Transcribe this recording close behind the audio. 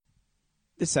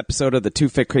This episode of the Too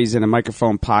Fit Crazy in a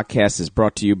Microphone podcast is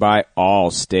brought to you by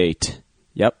Allstate.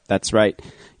 Yep, that's right.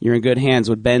 You're in good hands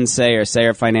with Ben Sayer,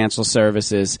 Sayer Financial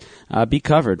Services. Be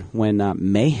covered when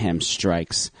mayhem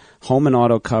strikes. Home and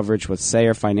auto coverage with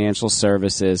Sayer Financial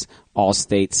Services.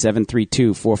 Allstate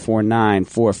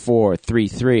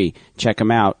 732-449-4433. Check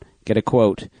them out. Get a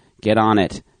quote. Get on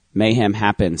it. Mayhem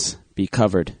happens. Be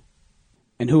covered.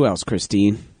 And who else,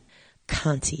 Christine?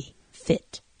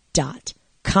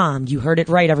 ContiFit.com. You heard it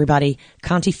right, everybody.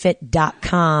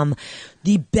 ContiFit.com.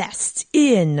 The best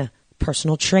in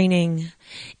personal training,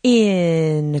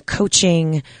 in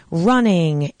coaching,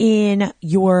 running, in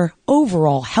your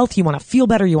overall health. You want to feel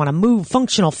better. You want to move,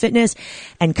 functional fitness,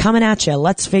 and coming at you.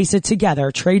 Let's face it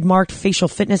together. Trademarked facial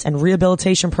fitness and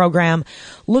rehabilitation program.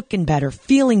 Looking better,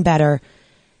 feeling better.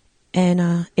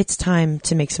 And it's time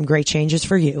to make some great changes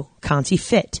for you.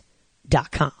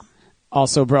 ContiFit.com.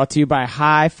 Also brought to you by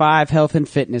High Five Health and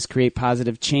Fitness. Create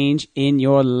positive change in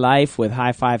your life with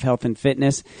High Five Health and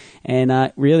Fitness.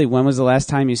 And really, when was the last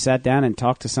time you sat down and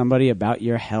talked to somebody about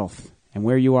your health and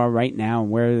where you are right now and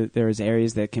where there's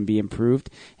areas that can be improved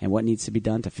and what needs to be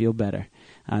done to feel better?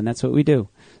 And that's what we do.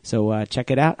 So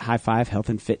check it out,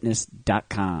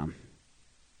 highfivehealthandfitness.com.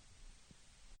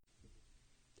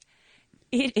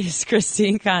 It is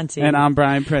Christine Conti. And I'm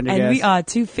Brian Prendergast. And we are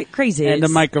Two Fit Crazies. And the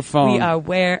microphone. We are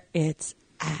where it's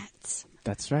at.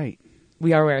 That's right.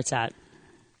 We are where it's at.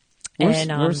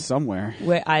 We're somewhere.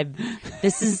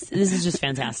 This is just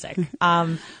fantastic.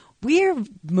 We're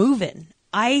moving.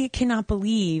 I cannot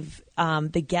believe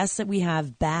the guest that we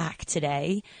have back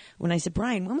today. When I said,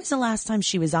 Brian, when was the last time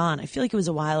she was on? I feel like it was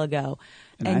a while ago.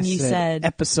 And you said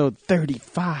episode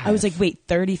 35. I was like, wait,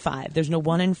 35. There's no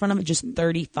one in front of it, just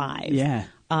 35. Yeah.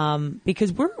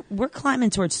 Because we're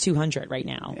climbing towards 200 right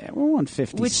now. Yeah, we're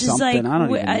 150 which something. Is like, I don't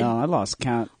even know. I lost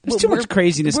count. There's too much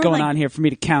craziness going on here for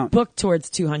me to count. Booked towards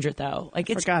 200 though.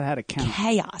 Like it's forgot how to count.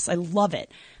 Chaos. I love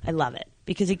it.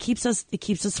 Because it keeps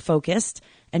us focused.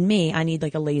 And me, I need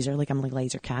like a laser. Like I'm like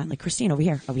laser cat. Like Christine over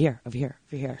here.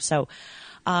 So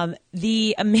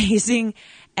the amazing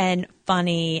and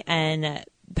funny and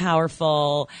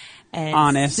powerful and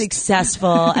honest,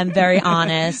 successful and very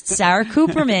honest Sarah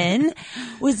Cooperman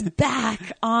was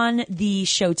back on the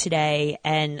show today,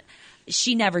 and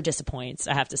she never disappoints,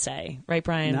 I have to say. Right,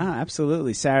 Brian? No,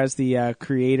 absolutely. Sarah's the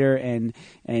creator and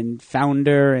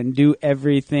founder and do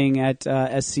everything at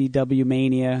SCW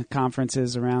Mania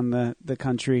conferences around the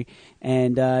country.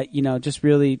 And, just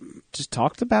really just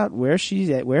talked about where she's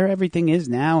at, where everything is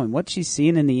now and what she's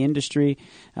seeing in the industry,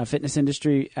 fitness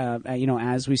industry,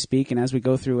 as we speak and as we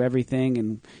go through everything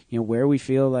and, where we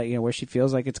feel like, where she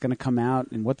feels like it's going to come out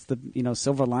and what's the,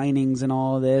 silver linings in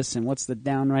all of this and what's the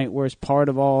downright worst part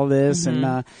of all of this.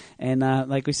 Mm-hmm. And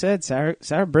like we said,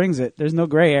 Sarah brings it. There's no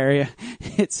gray area.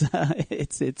 It's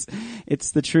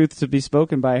the truth to be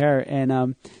spoken by her.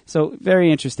 And, so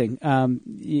very interesting.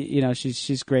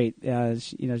 She's great.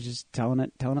 Just telling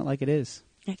it like it is.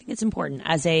 I think it's important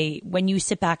when you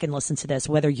sit back and listen to this,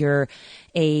 whether you're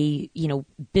a,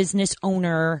 business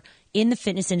owner in the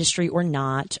fitness industry or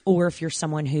not, or if you're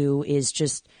someone who is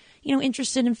just,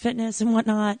 interested in fitness and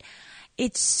whatnot,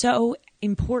 it's so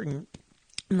important.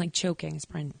 I'm like choking as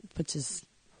Brian puts his,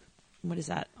 what is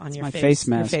that on your face? Face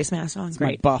mask. Your face mask on. It's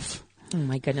Great. My buff. Oh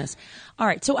my goodness. All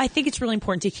right. So I think it's really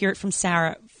important to hear it from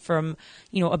Sarah, from,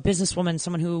 a businesswoman,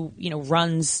 someone who,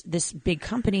 runs this big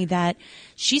company, that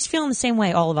she's feeling the same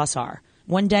way all of us are.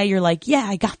 One day you're like, yeah,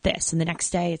 I got this. And the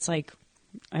next day it's like,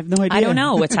 I have no idea. I don't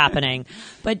know what's happening.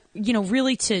 But,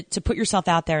 really to put yourself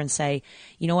out there and say,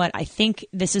 you know what, I think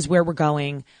this is where we're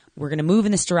going. We're going to move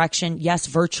in this direction. Yes,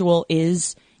 virtual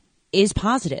is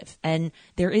positive. And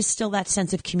there is still that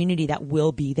sense of community that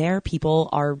will be there. People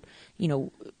are,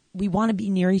 we want to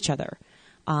be near each other.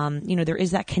 There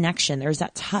is that connection. There's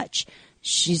that touch.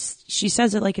 She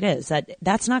says it like it is,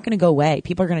 that's not going to go away.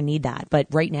 People are going to need that. But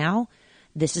right now,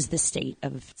 this is the state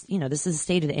of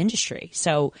the industry.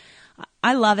 So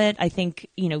I love it. I think,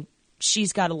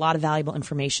 she's got a lot of valuable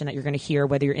information that you're going to hear,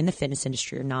 whether you're in the fitness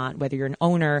industry or not, whether you're an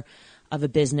owner of a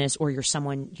business or you're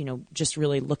someone, just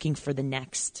really looking for the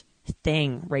next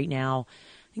thing right now.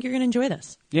 I think you're going to enjoy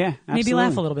this. Yeah, absolutely. Maybe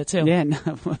laugh a little bit too. Yeah,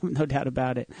 no doubt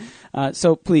about it.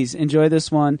 So please enjoy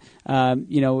this one.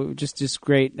 Just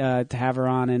great to have her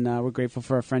on, and we're grateful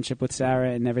for our friendship with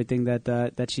Sarah and everything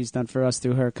that she's done for us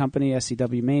through her company,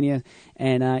 SCW Mania.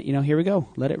 And here we go.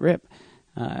 Let it rip.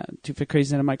 Too Fit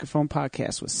Crazy in a Microphone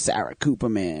podcast with Sarah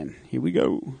Cooperman. Here we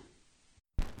go.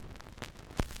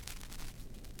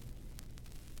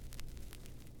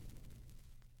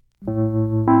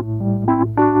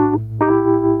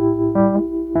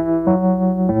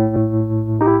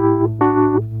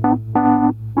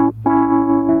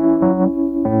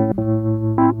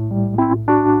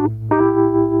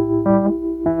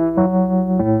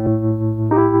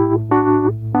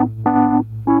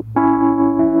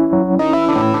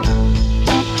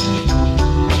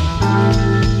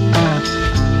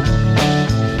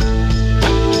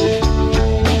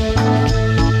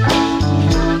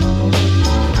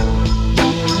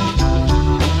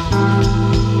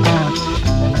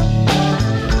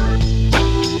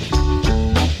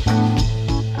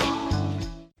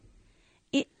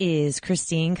 is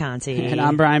Christine Conti. And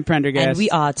I'm Brian Prendergast. And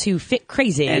we are two fit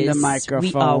crazies. And the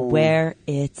microphone. We are where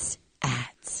it's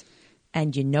at.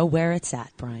 And you know where it's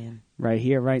at, Brian. Right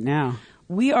here, right now.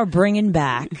 We are bringing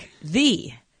back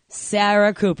the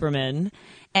Sarah Cooperman.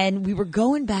 And we were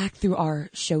going back through our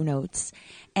show notes.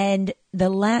 And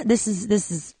this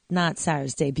is not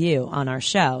Sarah's debut on our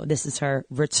show. This is her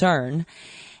return.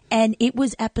 And it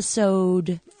was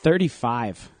episode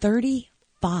 35.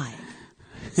 35.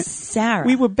 Sarah.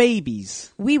 We were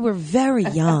babies. We were very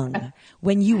young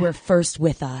when you were first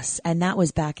with us. And that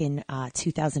was back in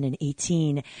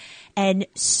 2018. And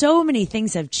so many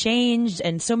things have changed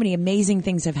and so many amazing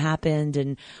things have happened.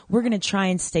 And we're going to try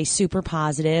and stay super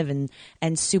positive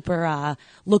and super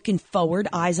looking forward,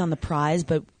 eyes on the prize.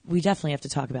 But we definitely have to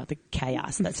talk about the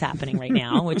chaos that's happening right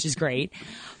now, which is great.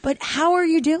 But how are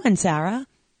you doing, Sarah?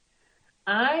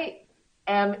 I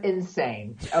am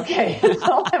insane. Okay, that's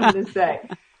all I'm going to say.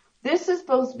 This is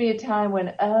supposed to be a time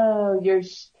when,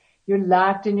 you're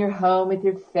locked in your home with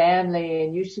your family,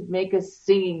 and you should make a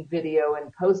singing video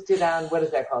and post it on, what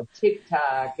is that called,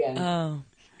 TikTok,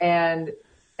 and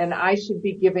I should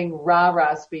be giving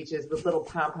rah-rah speeches with little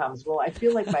pom-poms. Well, I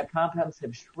feel like my pom-poms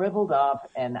have shriveled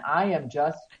up, and I am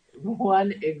just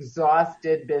one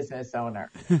exhausted business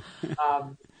owner.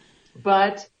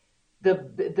 But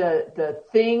the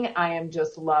thing I am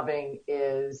just loving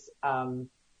is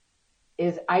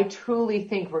I truly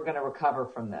think we're going to recover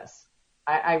from this.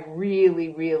 I really,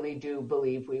 really do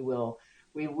believe we will.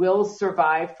 We will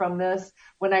survive from this.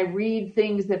 When I read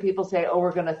things that people say, oh,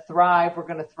 we're going to thrive.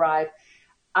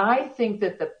 I think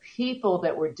that the people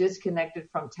that were disconnected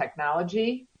from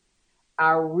technology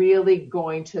are really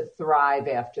going to thrive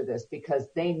after this because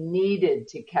they needed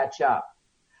to catch up.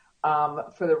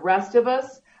 For the rest of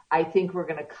us, I think we're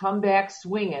going to come back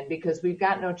swinging because we've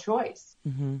got no choice.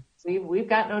 Mm-hmm. See, we've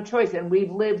got no choice. And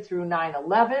we've lived through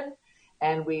 9/11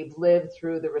 and we've lived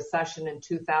through the recession in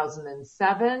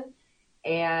 2007.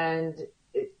 And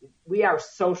we are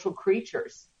social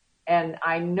creatures. And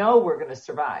I know we're going to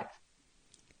survive.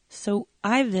 So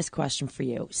I have this question for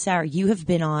you. Sarah, you have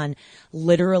been on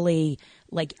literally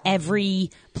like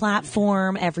every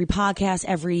platform, every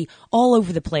podcast, all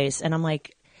over the place. And I'm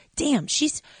like, damn,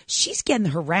 she's getting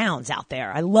her rounds out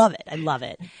there. I love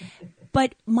it.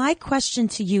 But my question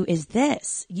to you is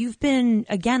this. You've been,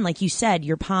 again, like you said,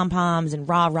 your pom-poms and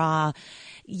rah-rah,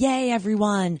 yay,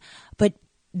 everyone. But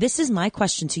this is my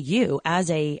question to you as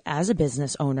a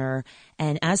business owner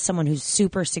and as someone who's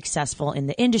super successful in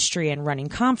the industry and running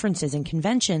conferences and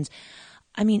conventions.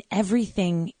 I mean,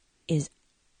 everything is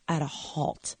at a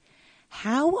halt.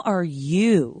 How are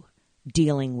you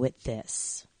dealing with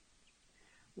this?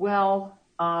 Well,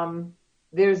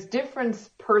 there's difference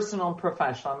personal and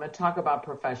professional. I'm going to talk about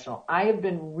professional. I have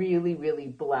been really, really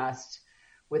blessed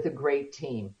with a great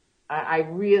team.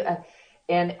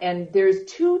 And there's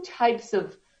two types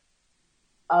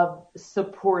of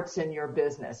supports in your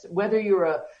business. Whether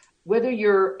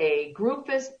you're a group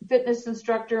fitness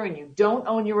instructor and you don't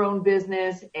own your own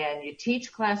business and you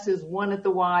teach classes, one at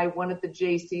the Y, one at the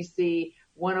JCC,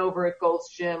 one over at Gold's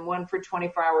Gym, one for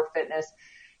 24-hour fitness.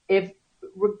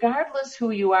 Regardless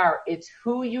who you are, it's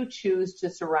who you choose to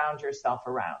surround yourself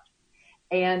around.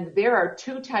 And there are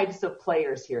two types of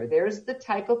players here. There's the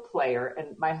type of player,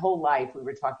 and my whole life, we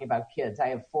were talking about kids. I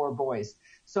have 4 boys.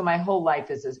 So my whole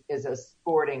life is a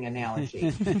sporting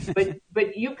analogy.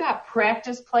 But you've got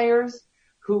practice players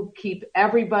who keep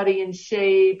everybody in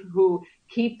shape, who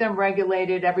keep them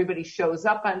regulated. Everybody shows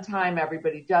up on time.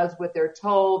 Everybody does what they're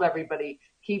told. Everybody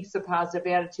keeps a positive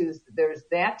attitude. There's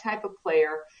that type of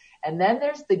player. And then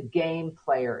there's the game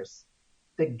players,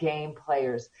 the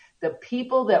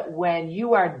people that when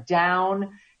you are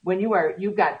down,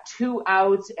 you've got 2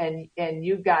 outs and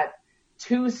you've got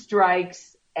 2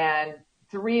 strikes and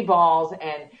 3 balls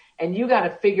and you got to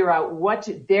figure out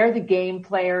they're the game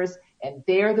players and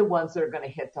they're the ones that are going to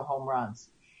hit the home runs.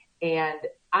 And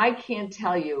I can't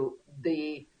tell you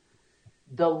the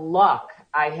luck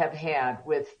I have had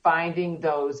with finding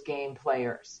those game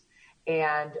players.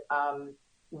 And,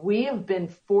 we have been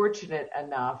fortunate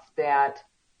enough that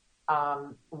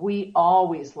we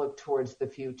always look towards the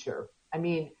future. I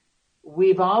mean,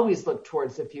 we've always looked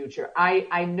towards the future.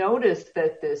 I noticed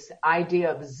that this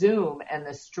idea of Zoom and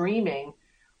the streaming,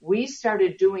 we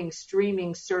started doing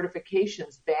streaming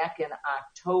certifications back in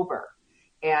October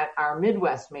at our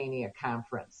Midwest Mania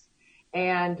conference.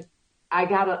 And I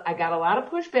got a lot of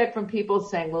pushback from people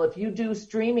saying, well, if you do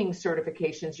streaming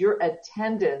certifications, your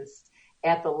attendance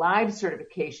at the live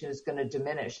certification is going to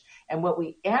diminish. And what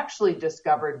we actually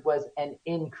discovered was an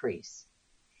increase.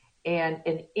 and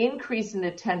an increase in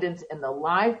attendance in the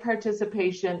live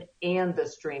participation and the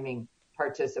streaming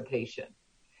participation.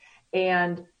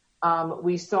 And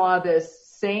we saw this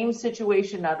same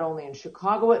situation not only in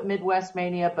Chicago at Midwest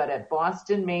Mania, but at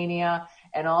Boston Mania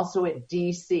and also at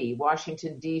DC,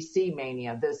 Washington DC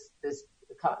Mania this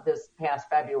past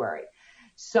February.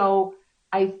 So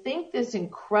I think this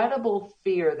incredible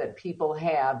fear that people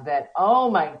have that,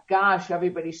 oh my gosh,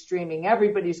 everybody's streaming,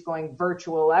 everybody's going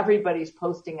virtual, everybody's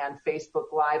posting on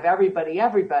Facebook Live,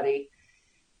 everybody,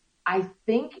 I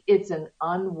think it's an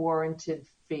unwarranted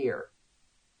fear.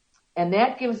 And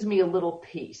that gives me a little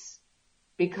peace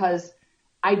because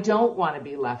I don't want to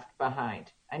be left behind.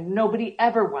 And nobody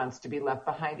ever wants to be left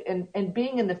behind. And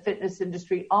being in the fitness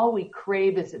industry, all we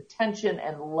crave is attention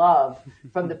and love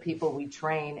from the people we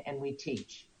train and we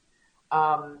teach.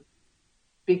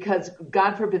 Because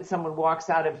God forbid someone walks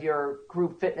out of your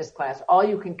group fitness class, all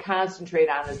you can concentrate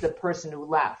on is the person who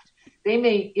left. They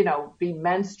may, be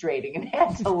menstruating and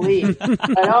had to leave.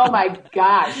 But oh my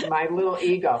gosh, my little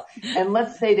ego. And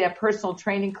let's say that personal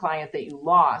training client that you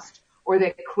lost or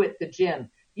that quit the gym.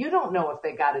 You don't know if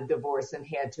they got a divorce and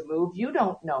had to move. You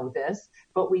don't know this,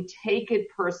 but we take it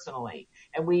personally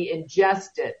and we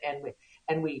ingest it and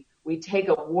we take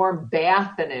a warm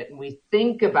bath in it and we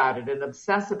think about it and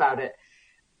obsess about it.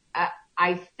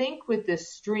 I think with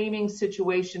this streaming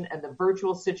situation and the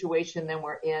virtual situation that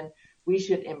we're in, we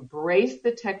should embrace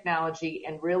the technology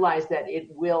and realize that it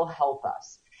will help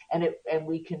us. And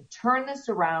we can turn this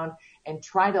around and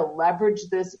try to leverage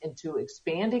this into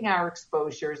expanding our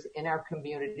exposures in our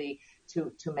community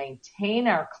to maintain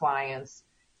our clients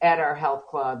at our health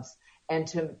clubs and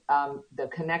to the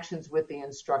connections with the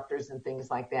instructors and things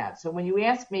like that. So when you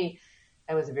ask me,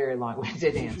 that was a very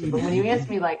long-winded answer, but when you ask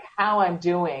me like how I'm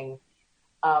doing,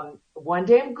 one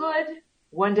day I'm good,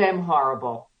 one day I'm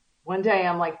horrible. One day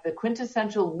I'm like the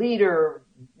quintessential leader,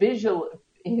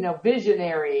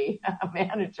 visionary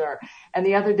manager. And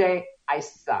the other day I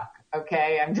suck.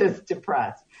 Okay. I'm just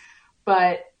depressed,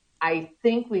 but I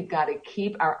think we've got to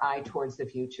keep our eye towards the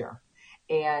future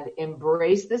and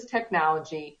embrace this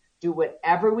technology, do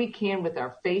whatever we can with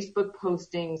our Facebook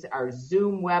postings, our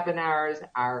Zoom webinars,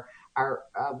 our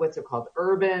what's it called?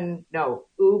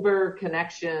 Uber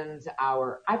connections.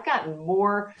 I've gotten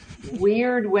more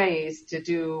weird ways to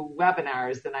do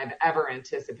webinars than I've ever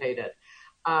anticipated.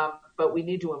 But we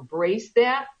need to embrace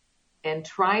that and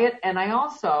try it. And I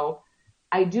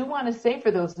do want to say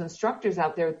for those instructors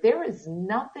out there, there is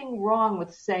nothing wrong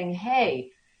with saying,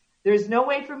 hey, there's no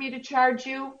way for me to charge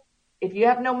you. If you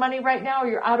have no money right now or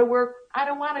you're out of work, I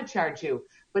don't want to charge you.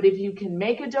 But if you can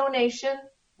make a donation,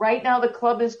 right now the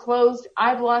club is closed,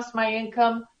 I've lost my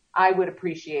income, I would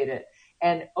appreciate it.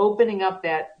 And opening up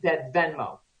that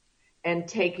Venmo and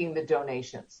taking the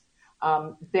donations,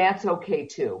 that's okay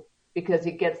too, because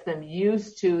it gets them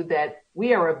used to that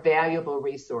we are a valuable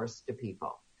resource to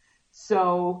people.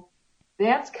 So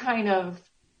that's kind of,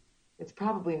 it's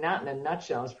probably not in a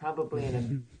nutshell, it's probably in a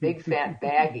big fat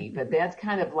baggie, but that's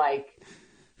kind of like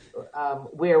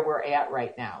where we're at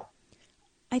right now.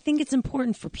 I think it's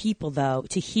important for people, though,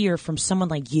 to hear from someone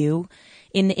like you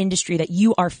in the industry that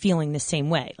you are feeling the same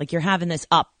way. Like you're having this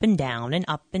up and down and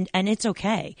up and it's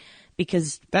okay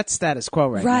because that's status quo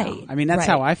right now. I mean, that's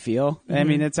how I feel. Mm-hmm. I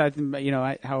mean, that's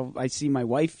how I see my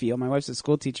wife feel. My wife's a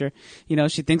school teacher.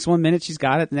 She thinks 1 minute she's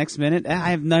got it, the next minute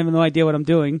I have no idea what I'm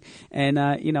doing. And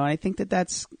I think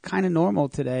that's kind of normal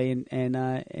today.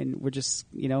 And we're just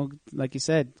like you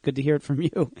said, good to hear it from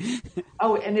you.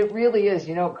 Oh, and it really is.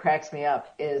 What cracks me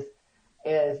up is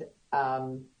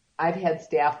I've had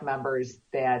staff members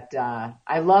that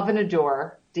I love and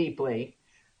adore deeply.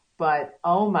 But,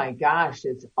 oh my gosh,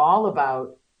 it's all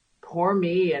about poor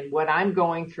me and what I'm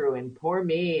going through and poor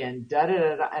me and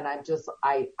da-da-da-da. And I'm just,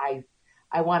 I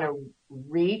want to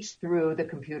reach through the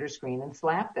computer screen and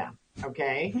slap them.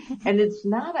 Okay. And it's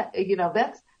not,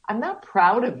 I'm not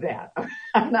proud of that.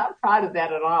 I'm not proud of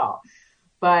that at all.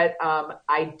 But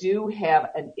I do have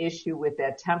an issue with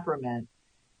that temperament.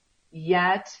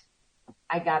 Yet,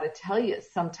 I got to tell you,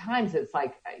 sometimes it's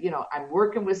like, I'm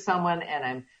working with someone and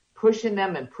I'm pushing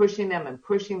them and pushing them and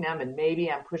pushing them, and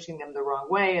maybe I'm pushing them the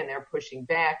wrong way and they're pushing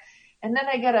back. And then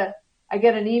I get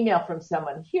an email from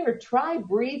someone, here, try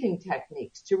breathing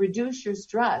techniques to reduce your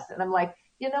stress. And I'm like,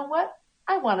 you know what?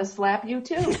 I want to slap you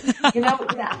too.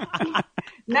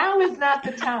 Now is not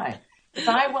the time. If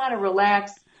I want to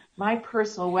relax, my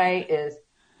personal way is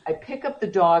I pick up the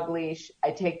dog leash, I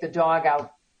take the dog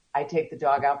out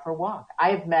for a walk.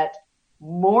 I have met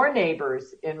more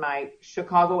neighbors in my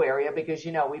Chicago area because,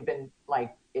 we've been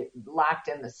locked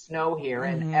in the snow here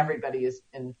and everybody is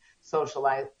in social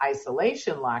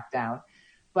isolation lockdown.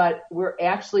 but we're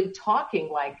actually talking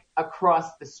like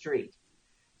across the street.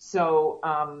 So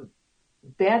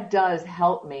that does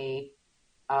help me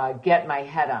get my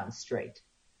head on straight.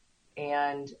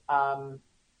 And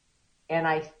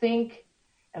I think,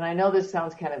 and I know this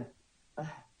sounds kind of,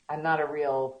 I'm not a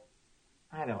real,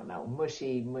 I don't know,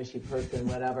 mushy person,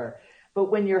 whatever.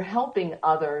 But when you're helping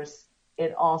others,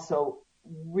 it also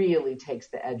really takes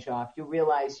the edge off. You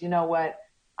realize, you know what?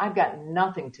 I've got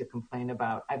nothing to complain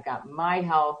about. I've got my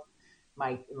health,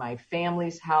 my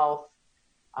family's health.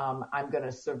 I'm going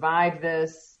to survive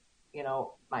this. You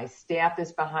know, my staff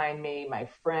is behind me. My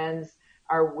friends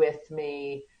are with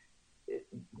me.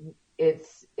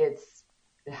 It's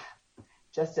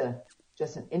just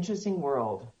an interesting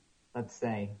world, let's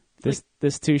say.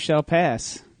 This too shall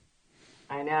pass.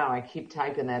 I know. I keep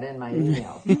typing that in my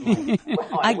email. Like,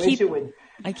 well, I wish it would.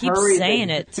 I keep saying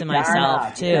it to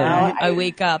myself too. You know? I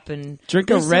wake up and drink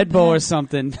a Red Bull or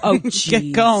something. Oh,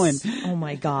 get going. Oh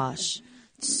my gosh,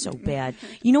 it's so bad.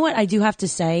 You know what I do have to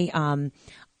say?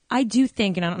 I do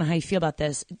think, and I don't know how you feel about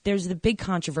this. There's the big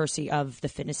controversy of the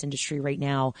fitness industry right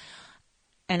now.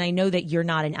 And I know that you're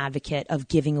not an advocate of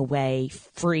giving away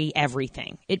free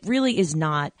everything. It really is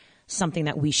not something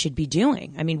that we should be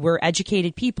doing. I mean, we're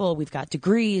educated people. We've got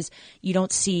degrees. You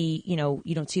don't see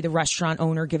the restaurant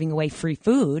owner giving away free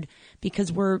food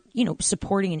because we're,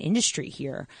 supporting an industry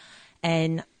here.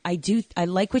 And I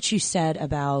like what you said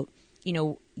about,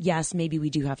 yes, maybe we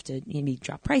do have to maybe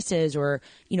drop prices or,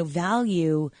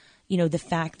 value, the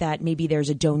fact that maybe there's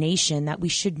a donation, that we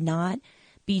should not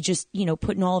be just,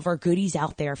 putting all of our goodies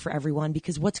out there for everyone,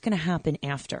 because what's going to happen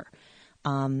after?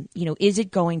 Is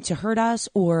it going to hurt us?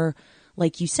 Or,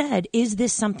 like you said, is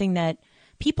this something that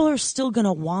people are still going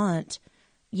to want,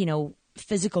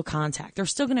 physical contact? They're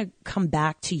still going to come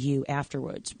back to you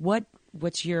afterwards.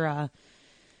 What's your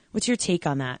take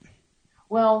on that?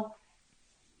 Well,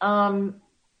 I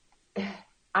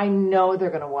know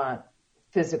they're going to want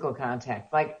physical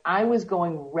contact. Like, I was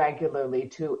going regularly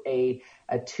to a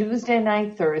Tuesday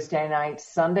night, Thursday night,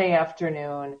 Sunday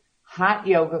afternoon hot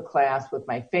yoga class with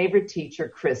my favorite teacher,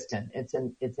 Kristen. It's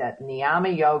at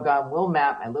Niyama Yoga in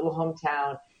Wilmette, my little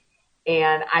hometown.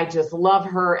 And I just love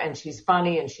her, and she's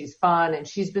funny and she's fun, and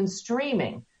she's been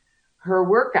streaming her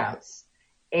workouts.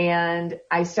 And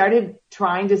I started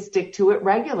trying to stick to it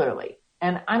regularly.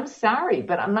 And I'm sorry,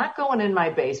 but I'm not going in my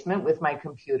basement with my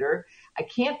computer. I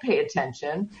can't pay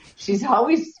attention. She's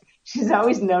always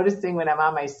noticing when I'm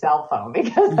on my cell phone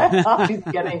because I'm always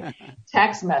getting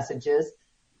text messages.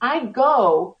 I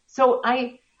go, so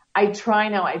I try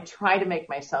now. I try to make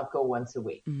myself go once a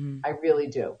week. Mm-hmm. I really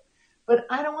do. But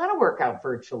I don't want to work out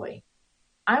virtually.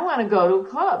 I want to go to a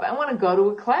club. I want to go to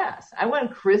a class. I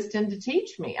want Kristen to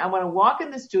teach me. I want to walk in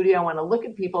the studio. I want to look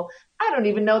at people. I don't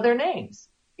even know their names,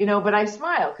 but I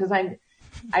smile because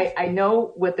I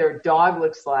know what their dog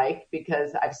looks like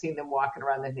because I've seen them walking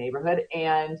around the neighborhood,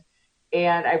 and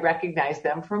I recognize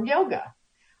them from yoga.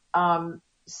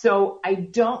 So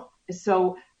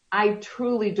I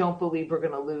truly don't believe we're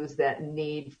going to lose that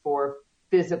need for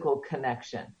physical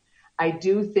connection. I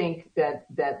do think that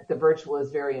the virtual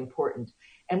is very important.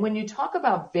 And when you talk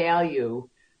about value,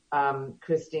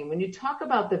 Christine, when you talk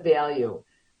about the value,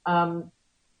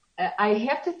 I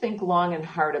have to think long and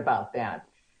hard about that.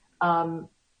 I'm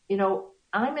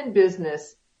in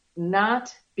business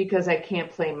not because I can't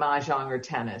play mahjong or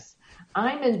tennis.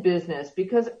 I'm in business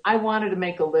because I wanted to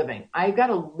make a living. I got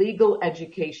a legal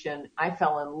education. I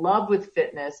fell in love with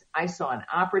fitness. I saw an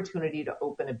opportunity to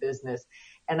open a business,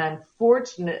 and I'm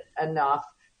fortunate enough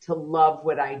to love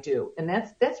what I do. And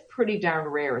that's pretty darn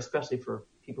rare, especially for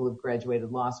people who've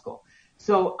graduated law school.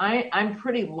 So I'm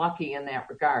pretty lucky in that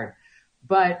regard.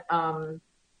 But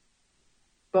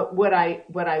what I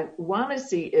want to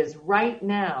see is right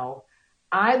now,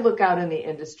 I look out in the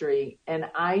industry and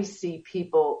I see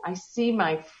people, I see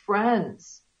my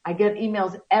friends. I get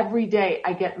emails every day.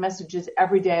 I get messages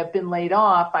every day. I've been laid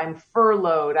off. I'm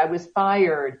furloughed. I was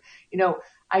fired.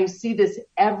 I see this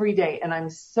every day, and I'm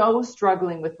so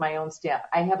struggling with my own staff.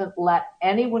 I haven't let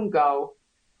anyone go.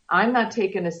 I'm not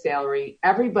taking a salary.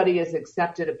 Everybody has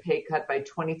accepted a pay cut by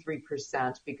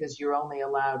 23% because you're only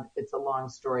allowed, it's a long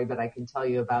story, but I can tell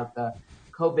you about the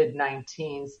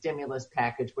COVID-19 stimulus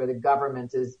package where the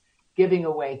government is giving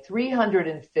away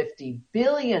 $350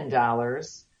 billion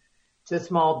to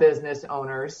small business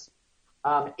owners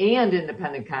and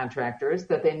independent contractors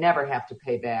that they never have to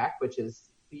pay back, which is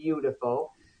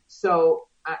beautiful. So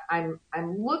I'm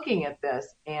looking at this,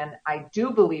 and I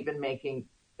do believe in making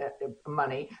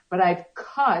money, but I've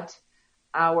cut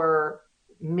our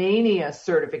Mania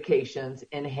certifications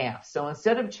in half. So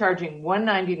instead of charging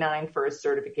 $199 for a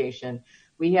certification,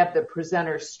 We have the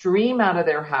presenter stream out of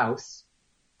their house,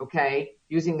 okay,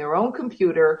 using their own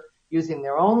computer, using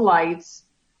their own lights.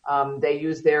 They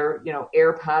use their,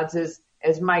 AirPods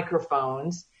as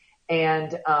microphones,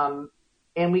 and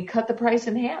we cut the price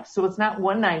in half. So it's not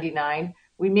 $199.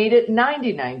 We made it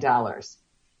 $99.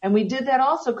 And we did that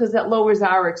also because that lowers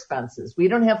our expenses. We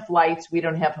don't have flights. We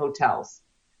don't have hotels.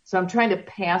 So I'm trying to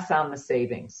pass on the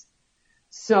savings.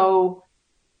 So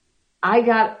I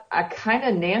got a kind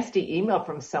of nasty email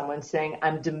from someone saying,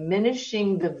 I'm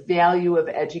diminishing the value of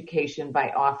education by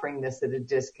offering this at a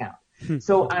discount.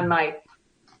 So on my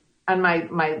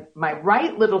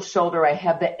right little shoulder, I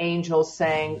have the angel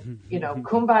saying,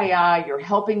 kumbaya, you're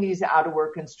helping these out of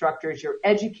work instructors. You're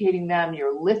educating them.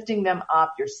 You're lifting them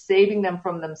up. You're saving them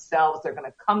from themselves. They're going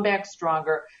to come back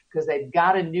stronger because they've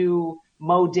got a new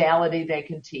modality they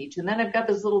can teach. And then I've got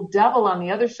this little devil on the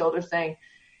other shoulder saying,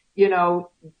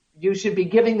 you should be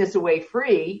giving this away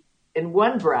free in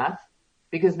one breath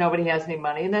because nobody has any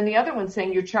money. And then the other one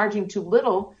saying you're charging too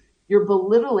little. You're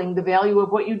belittling the value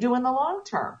of what you do in the long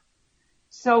term.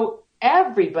 So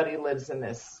everybody lives in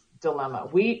this dilemma.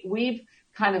 We've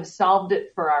kind of solved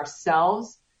it for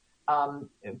ourselves.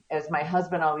 As my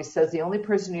husband always says, the only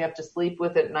person you have to sleep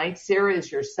with at night, Sarah,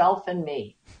 is yourself and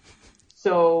me.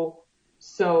 So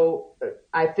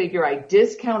I figure I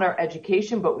discount our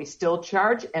education, but we still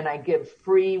charge, and I give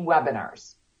free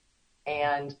webinars.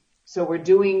 And so we're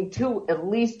doing at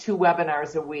least two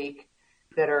webinars a week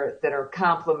that are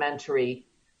complimentary,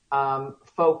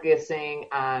 focusing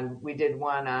on, we did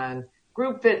one on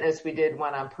group fitness. We did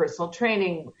one on personal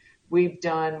training. We've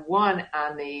done one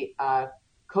on the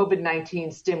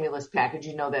COVID-19 stimulus package,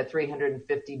 that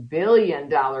 $350 billion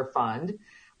fund.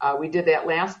 We did that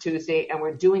last Tuesday, and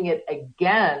we're doing it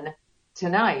again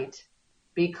tonight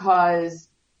because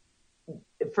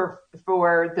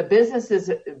for the businesses,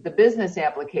 the business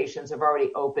applications have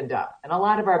already opened up. And a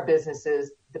lot of our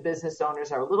businesses, the business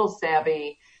owners are a little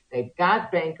savvy. They've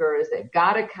got bankers, they've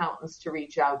got accountants to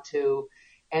reach out to,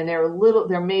 and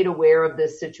they're made aware of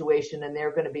this situation, and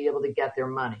they're going to be able to get their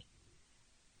money.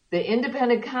 The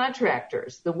independent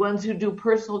contractors, the ones who do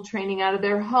personal training out of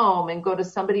their home and go to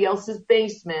somebody else's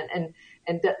basement and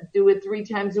do it 3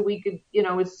 times a week,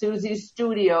 at Susie's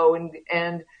studio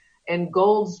and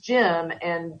Gold's Gym,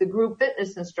 and the group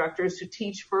fitness instructors who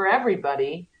teach for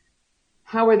everybody,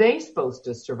 how are they supposed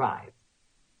to survive?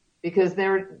 Because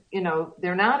they're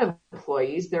not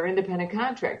employees, they're independent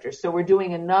contractors. So we're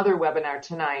doing another webinar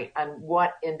tonight on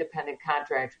what independent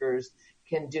contractors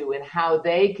can do and how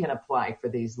they can apply for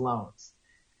these loans.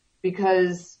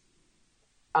 Because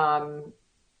I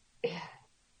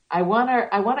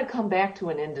want to come back to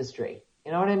an industry.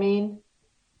 You know what I mean?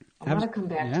 I want to come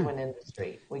back to an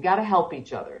industry. We got to help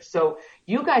each other. So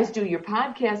you guys do your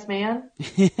podcast, man.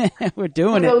 We're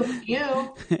doing it. Kudos to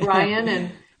you, Brian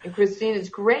and Christine. It's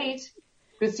great.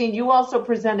 Christine, you also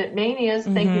present at Manias.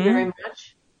 Thank you very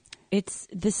much.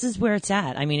 This is where it's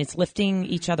at. I mean, it's lifting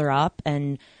each other up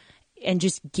and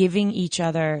just giving each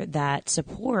other that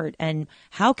support. And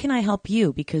how can I help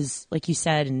you? Because like you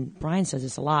said, and Brian says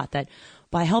this a lot, that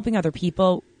by helping other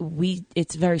people,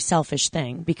 it's a very selfish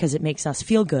thing because it makes us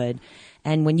feel good.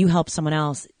 And when you help someone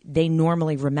else, they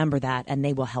normally remember that and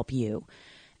they will help you.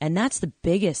 And that's the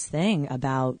biggest thing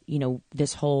about,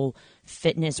 this whole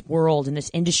fitness world and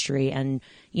this industry. And,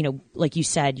 like you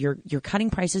said, you're cutting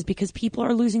prices because people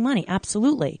are losing money.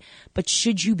 Absolutely. But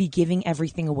should you be giving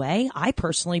everything away? I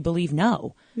personally believe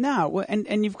no. No.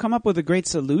 And you've come up with a great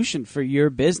solution for your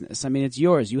business. I mean, it's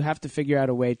yours. You have to figure out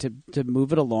a way to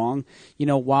move it along,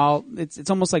 while it's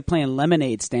almost like playing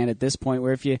lemonade stand at this point,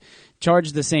 where if you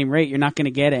charge the same rate, you're not going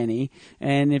to get any.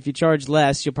 And if you charge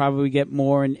less, you'll probably get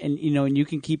more. And you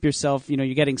can keep yourself,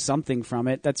 you're getting something from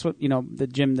it. That's what, the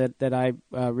gym that I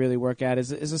really work at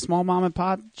is a small mom and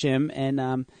pop gym.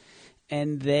 And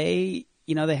they,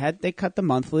 they cut the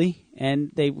monthly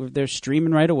and they're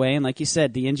streaming right away. And like you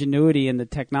said, the ingenuity and the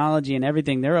technology and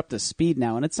everything, they're up to speed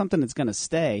now. And it's something that's going to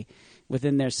stay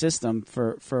within their system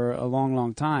for a long,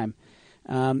 long time.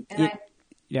 And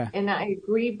I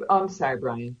agree. I'm sorry,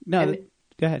 Brian. No,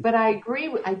 go ahead. But I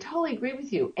totally agree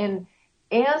with you. And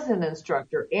as an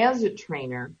instructor, as a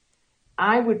trainer,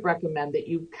 I would recommend that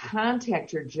you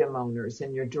contact your gym owners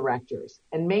and your directors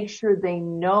and make sure they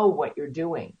know what you're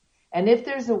doing. And if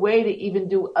there's a way to even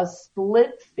do a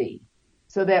split fee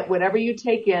so that whatever you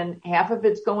take in, half of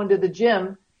it's going to the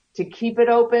gym to keep it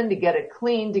open, to get it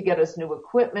clean, to get us new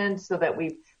equipment so that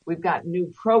we've got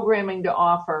new programming to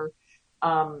offer.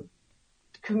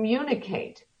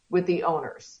 Communicate with the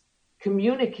owners.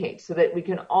 Communicate so that we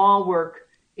can all work,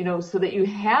 so that you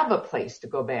have a place to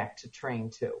go back to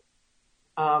train to.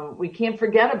 We can't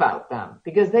forget about them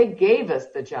because they gave us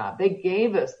the job. They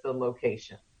gave us the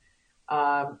location.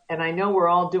 And I know we're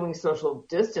all doing social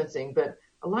distancing, but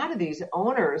a lot of these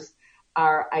owners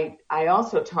are, I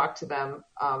also talked to them,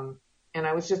 and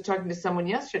I was just talking to someone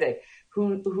yesterday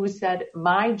who said,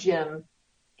 my gym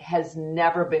has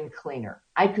never been cleaner.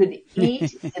 I could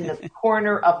eat in the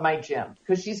corner of my gym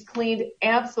because she's cleaned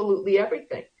absolutely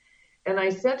everything. And I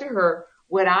said to her,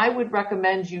 what I would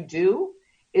recommend you do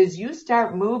is you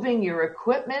start moving your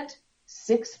equipment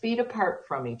 6 feet apart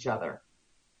from each other.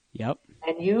 Yep.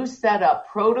 And you set up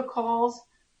protocols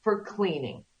for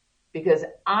cleaning, because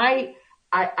I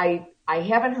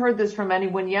haven't heard this from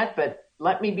anyone yet, but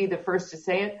let me be the first to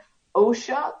say it.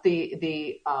 OSHA,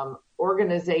 the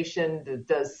organization that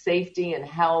does safety and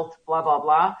health, blah, blah,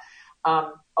 blah.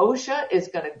 OSHA is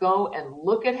going to go and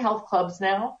look at health clubs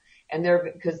now. And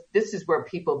because this is where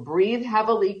people breathe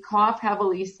heavily, cough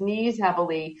heavily, sneeze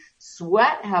heavily,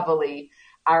 sweat heavily,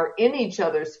 are in each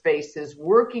other's faces,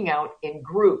 working out in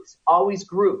groups, always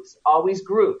groups, always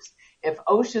groups. If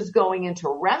OSHA's going into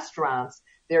restaurants,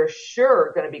 they're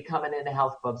sure going to be coming into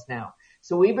health clubs now.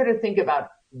 So we better think about,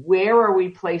 where are we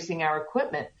placing our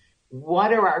equipment?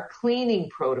 What are our cleaning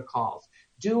protocols?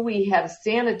 Do we have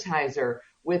sanitizer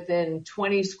within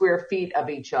 20 square feet of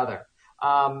each other?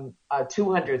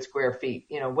 200 square feet,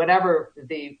 whatever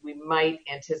we might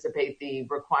anticipate the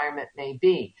requirement may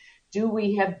be. Do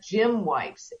we have gym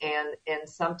wipes and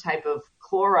some type of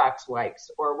Clorox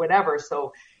wipes or whatever?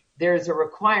 So there's a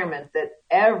requirement that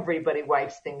everybody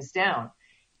wipes things down.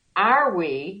 Are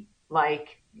we,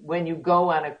 like when you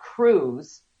go on a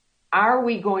cruise, are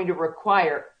we going to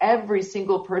require every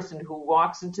single person who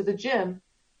walks into the gym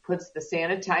puts the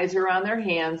sanitizer on their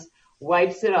hands,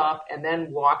 wipes it off, and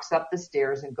then walks up the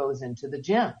stairs and goes into the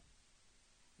gym?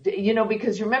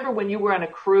 Because remember when you were on a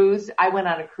cruise, I went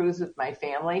on a cruise with my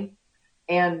family,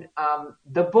 and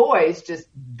the boys just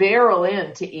barrel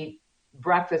in to eat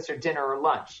breakfast or dinner or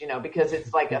lunch, because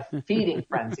it's like a feeding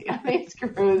frenzy on these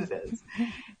cruises.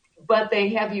 But they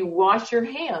have you wash your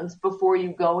hands before you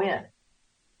go in.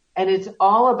 And it's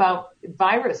all about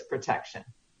virus protection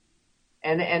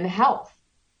and health.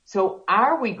 So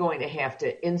are we going to have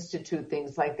to institute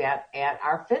things like that at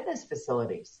our fitness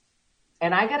facilities?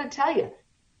 And I got to tell you,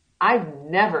 I've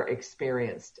never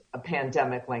experienced a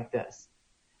pandemic like this.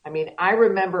 I mean, I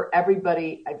remember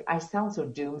everybody, I sound so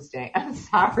doomsday. I'm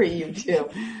sorry, you too.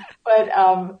 But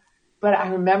I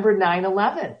remember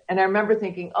 9/11, and I remember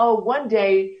thinking, oh, one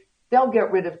day they'll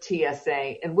get rid of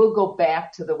TSA and we'll go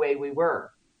back to the way we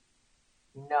were.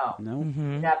 No,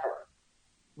 never.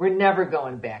 We're never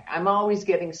going back. I'm always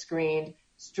getting screened.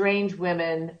 Strange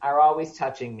women are always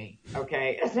touching me,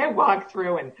 okay, as I walk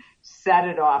through and set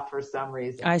it off for some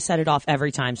reason. I set it off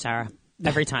every time, Sarah.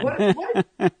 Every time.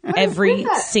 What every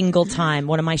single time.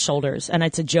 One of my shoulders. And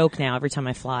it's a joke now every time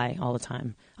I fly, all the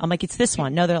time. I'm like, it's this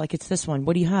one. No, they're like, it's this one.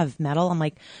 What do you have, metal? I'm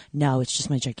like, no, it's just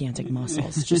my gigantic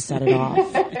muscles. Just set it off.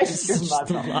 It's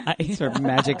just a lie. It's her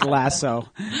magic lasso.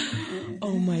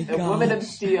 Oh my God. The woman of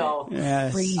steel.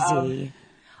 Yes. Crazy.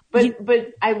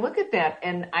 But I look at that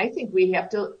and I think we have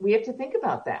to think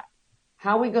about that.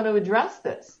 How are we going to address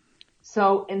this?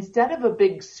 So instead of a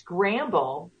big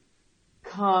scramble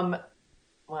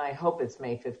I hope it's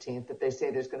May 15th, but they say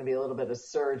there's going to be a little bit of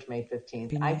surge May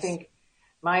 15th. Nice. I think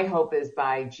my hope is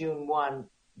by June 1,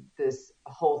 this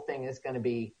whole thing is going to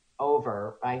be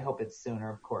over. I hope it's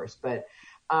sooner, of course, but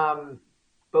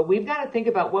we've got to think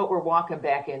about what we're walking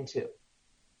back into.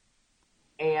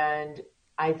 And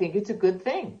I think it's a good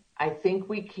thing. I think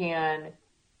we can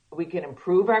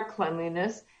improve our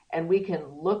cleanliness, and we can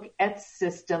look at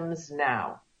systems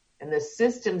now. And the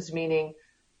systems meaning,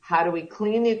 how do we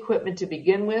clean the equipment to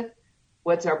begin with?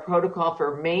 What's our protocol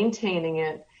for maintaining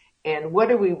it? And what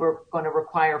are we going to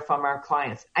require from our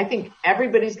clients? I think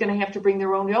everybody's going to have to bring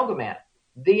their own yoga mat.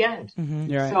 The end.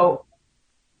 Mm-hmm. Right. So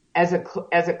as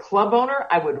a club owner,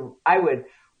 I would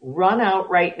run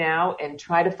out right now and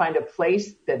try to find a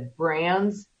place that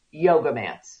brands yoga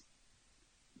mats.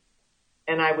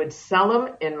 And I would sell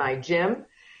them in my gym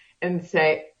and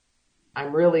say,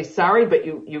 I'm really sorry, but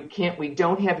we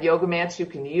don't have yoga mats you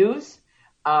can use.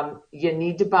 You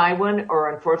need to buy one,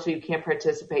 or unfortunately you can't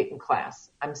participate in class.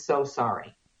 I'm so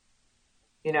sorry.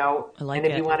 I like and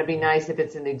if it. you want to be nice, if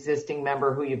it's an existing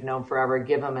member who you've known forever,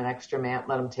 give them an extra mat,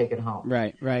 let them take it home.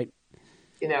 Right.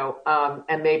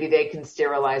 And maybe they can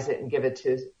sterilize it and give it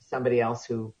to somebody else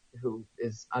who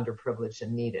is underprivileged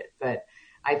and need it. But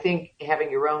I think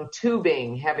having your own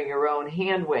tubing, having your own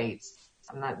hand weights,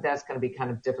 that's going to be kind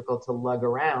of difficult to lug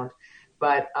around,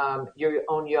 but your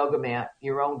own yoga mat,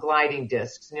 your own gliding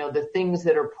discs, the things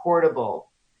that are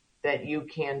portable that you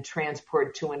can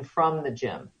transport to and from the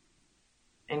gym.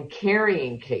 And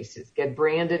carrying cases, get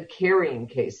branded carrying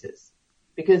cases.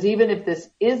 Because even if this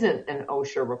isn't an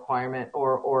OSHA requirement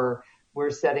or we're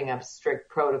setting up strict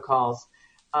protocols,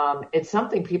 it's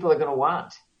something people are going to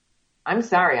want. I'm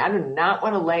sorry, I do not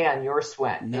want to lay on your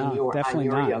sweat on your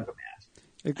yoga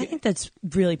mat. I think that's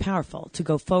really powerful to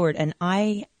go forward. And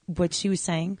what you were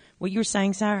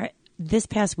saying, Sarah, this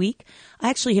past week, I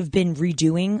actually have been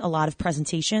redoing a lot of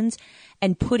presentations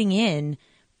and putting in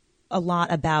a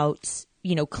lot about,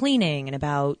 cleaning and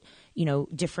about,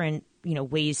 different,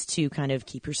 ways to kind of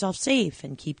keep yourself safe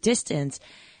and keep distance.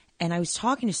 And I was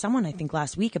talking to someone, I think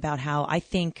last week, about how I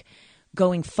think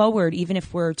going forward, even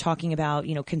if we're talking about,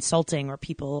 consulting or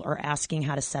people are asking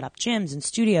how to set up gyms and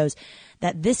studios,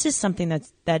 that this is something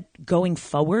that going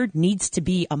forward needs to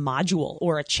be a module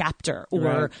or a chapter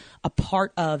or a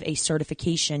part of a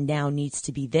certification now needs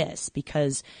to be this,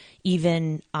 because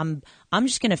even I'm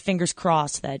just going to fingers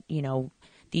crossed that,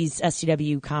 these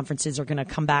SCW conferences are going to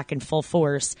come back in full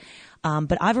force.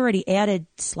 But I've already added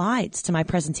slides to my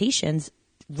presentations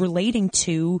relating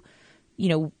to,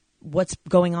 what's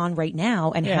going on right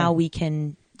now and how we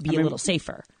can be a little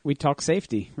safer. We talk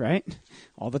safety, right?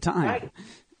 All the time.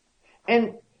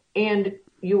 Right. And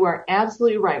you are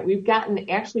absolutely right. We've gotten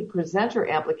actually presenter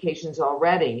applications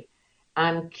already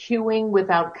on queuing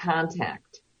without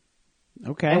contact.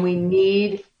 Okay. And we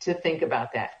need to think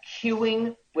about that.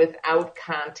 Queuing without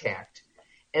contact.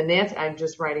 And I'm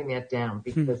just writing that down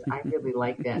because I really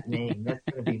like that name. That's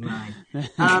going to be mine.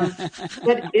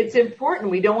 But it's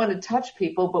important. We don't want to touch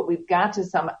people, but we've got to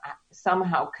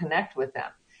somehow connect with them.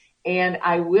 And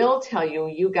I will tell you,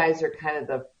 you guys are kind of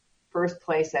the first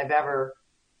place I've ever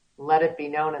let it be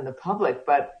known in the public,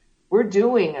 but we're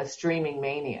doing a streaming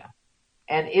mania.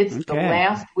 And it's the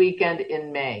last weekend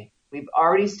in May. We've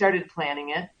already started planning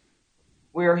it.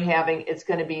 It's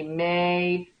going to be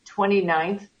May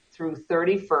 29th through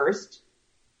 31st.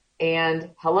 And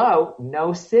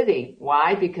no city.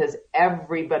 Why? Because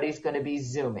everybody's going to be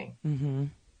Zooming. Mm-hmm.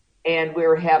 And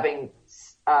we're having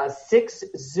 6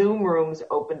 Zoom rooms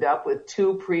opened up with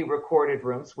 2 pre-recorded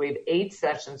rooms. We have 8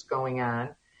 sessions going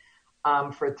on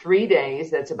for 3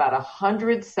 days. That's about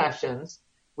 100 sessions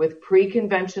with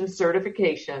pre-convention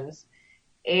certifications.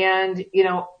 And,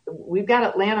 we've got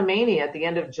Atlanta Mania at the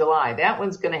end of July. That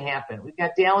one's going to happen. We've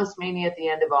got Dallas Mania at the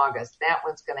end of August. That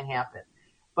one's going to happen.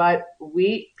 But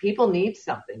people need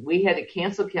something. We had to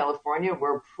cancel California.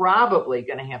 We're probably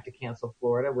going to have to cancel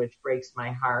Florida, which breaks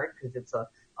my heart because it's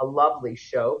a lovely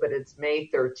show. But it's May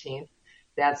 13th.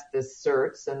 That's the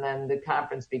certs. And then the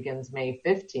conference begins May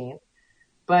 15th.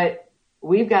 But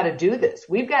we've got to do this.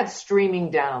 We've got streaming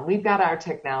down. We've got our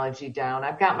technology down.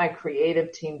 I've got my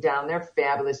creative team down. They're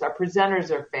fabulous. Our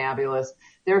presenters are fabulous.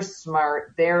 They're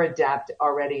smart. They're adept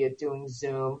already at doing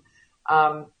Zoom.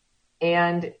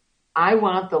 And I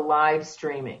want the live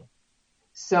streaming.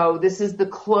 So this is the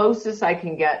closest I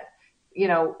can get,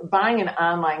 buying an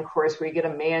online course where you get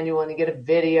a manual and you get a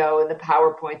video and the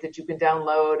PowerPoint that you can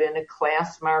download and a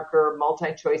class marker,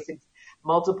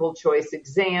 multiple choice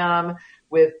exam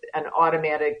with an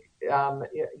automatic,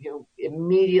 you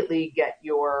immediately get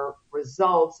your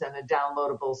results and a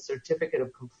downloadable certificate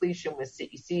of completion with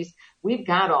CECs. We've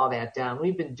got all that down.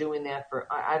 We've been doing that for,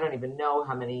 I don't even know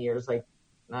how many years,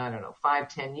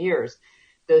 5-10 years.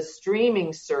 The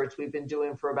streaming search we've been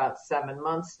doing for about 7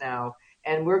 months now,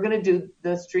 and we're going to do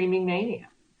the streaming mania.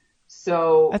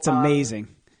 So that's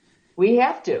amazing. We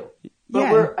have to.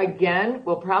 But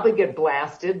we'll probably get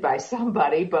blasted by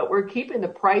somebody, but we're keeping the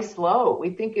price low. We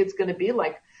think it's going to be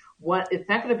it's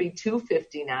not going to be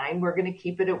 $259. We're going to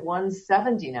keep it at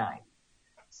 $179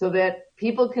 so that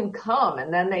people can come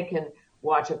and then they can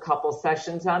watch a couple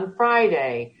sessions on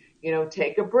Friday,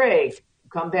 take a break,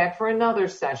 come back for another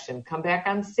session, come back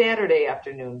on Saturday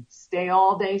afternoon, stay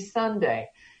all day Sunday.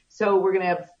 So we're going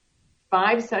to have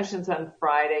 5 sessions on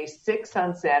Friday, 6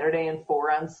 on Saturday, and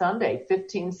 4 on Sunday,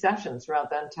 15 sessions throughout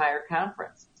the entire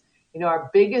conference. Our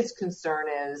biggest concern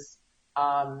is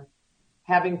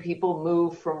having people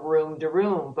move from room to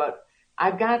room, but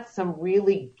I've got some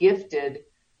really gifted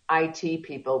IT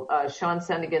people. Sean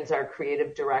Sendigan's our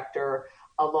creative director,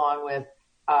 along with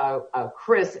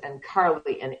Chris and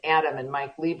Carly and Adam and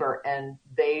Mike Lieber, and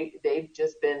they've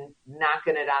just been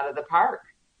knocking it out of the park.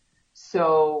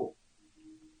 So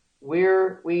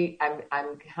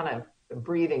I'm kind of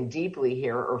breathing deeply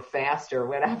here or fast or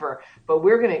whatever, but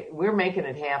we're making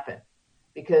it happen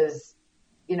because,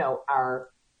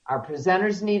 our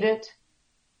presenters need it.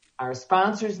 Our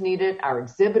sponsors need it. Our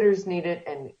exhibitors need it.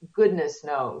 And goodness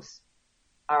knows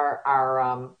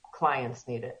our clients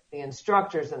need it. The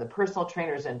instructors and the personal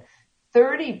trainers and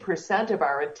 30% of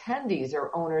our attendees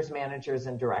are owners, managers,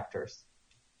 and directors.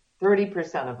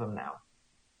 30% of them now.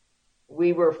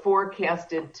 We were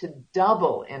forecasted to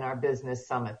double in our business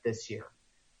summit this year.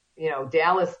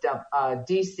 Dallas,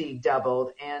 DC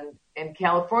doubled, and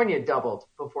California doubled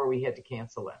before we had to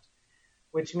cancel it,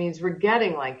 which means we're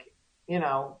getting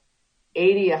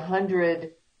 80,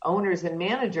 100 owners and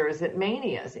managers at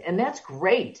Manias. And that's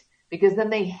great, because then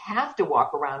they have to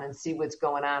walk around and see what's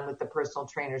going on with the personal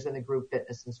trainers and the group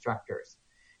fitness instructors.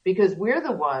 Because we're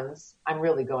the ones, I'm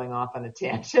really going off on a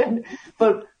tangent,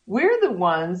 but we're the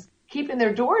ones keeping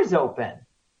their doors open.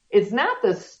 It's not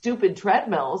the stupid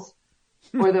treadmills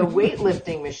or the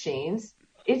weightlifting machines.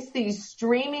 It's these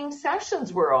streaming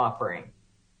sessions we're offering.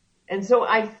 And so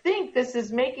I think this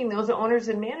is making those owners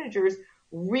and managers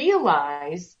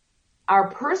realize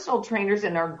our personal trainers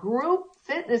and our group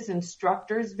fitness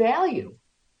instructors' value.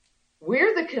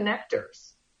 We're the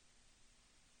connectors.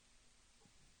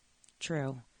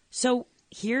 True. So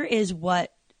here to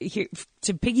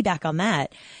piggyback on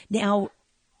that. Now,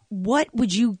 what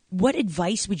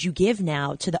advice would you give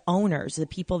now to the owners, the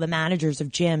people, the managers of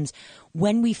gyms,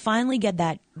 when we finally get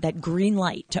that green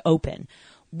light to open?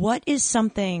 What is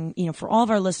something, for all of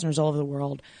our listeners all over the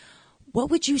world, what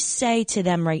would you say to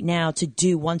them right now to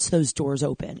do once those doors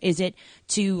open? Is it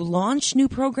to launch new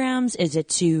programs? Is it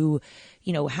to,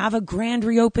 have a grand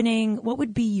reopening? What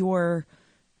would be your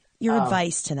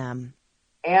advice to them?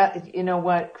 You know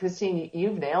what, Christine,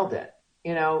 you've nailed it.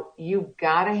 You've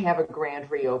got to have a grand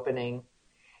reopening,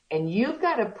 and you've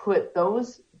got to put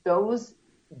those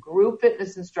group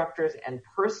fitness instructors and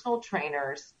personal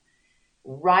trainers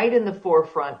right in the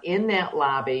forefront in that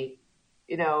lobby,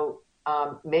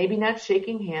 maybe not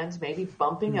shaking hands, maybe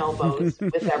bumping elbows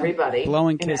with everybody.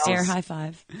 Blowing kisses. Air high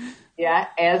five. Yeah,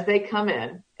 as they come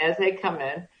in,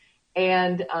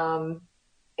 and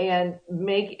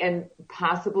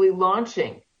possibly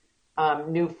launching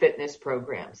new fitness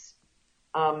programs.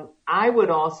 I would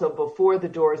also, before the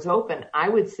doors open, I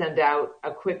would send out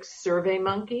a quick Survey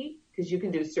Monkey, because you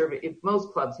can do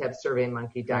most clubs have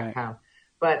surveymonkey.com, right.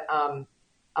 But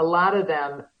a lot of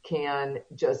them can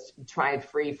just try it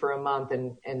free for a month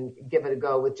and give it a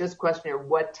go with just questionnaire,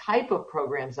 what type of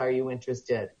programs are you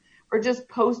interested? Or just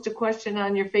post a question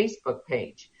on your Facebook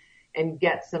page and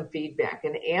get some feedback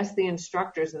and ask the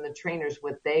instructors and the trainers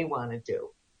what they want to do.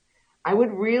 I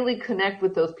would really connect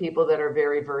with those people that are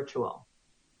very virtual,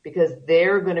 because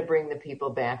they're going to bring the people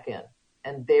back in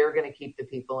and they're going to keep the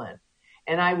people in.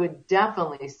 And I would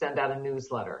definitely send out a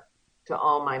newsletter to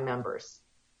all my members.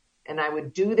 And I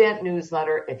would do that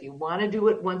newsletter. If you want to do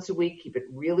it once a week, keep it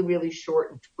really, really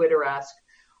short and Twitter-esque,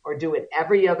 or do it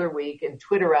every other week. And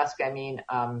Twitter-esque, I mean,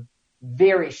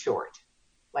 very short,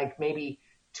 like maybe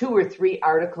 2 or 3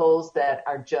 articles that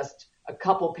are just a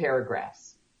couple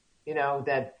paragraphs,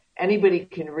 that anybody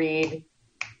can read.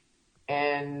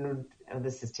 And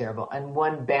this is terrible. And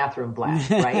 1 bathroom blast,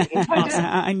 right?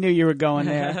 I knew you were going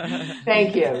there.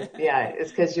 Thank you. Yeah, it's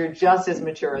because you're just as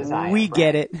mature as I am. We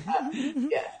get it.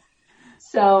 Yeah.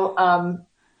 So,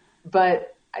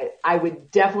 but I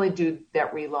would definitely do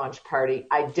that relaunch party.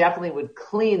 I definitely would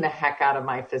clean the heck out of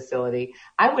my facility.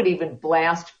 I would even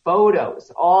blast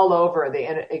photos all over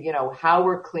how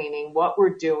we're cleaning, what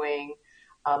we're doing,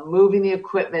 moving the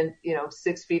equipment,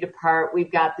 6 feet apart.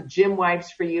 We've got the gym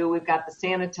wipes for you. We've got the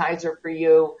sanitizer for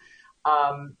you.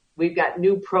 We've got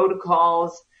new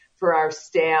protocols for our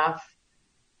staff.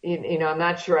 I'm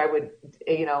not sure I would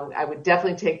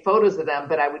definitely take photos of them,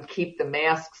 but I would keep the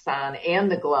masks on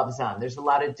and the gloves on. There's a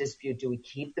lot of dispute. Do we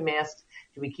keep the masks?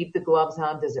 Do we keep the gloves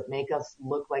on? Does it make us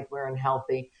look like we're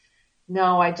unhealthy?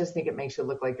 No, I just think it makes you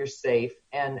look like you're safe.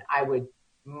 And I would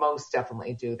most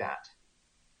definitely do that.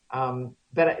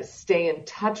 But stay in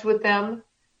touch with them.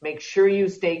 Make sure you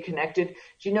stay connected.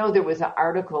 Do you know there was an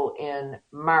article in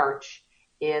March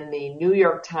in the New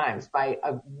York Times by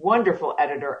a wonderful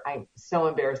editor. I'm so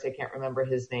embarrassed I can't remember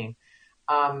his name.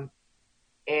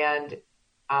 It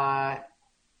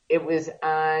was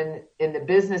in the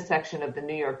business section of the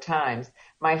New York Times.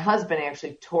 My husband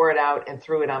actually tore it out and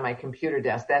threw it on my computer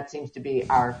desk. That seems to be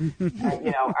our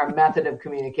method of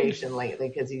communication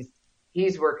lately, because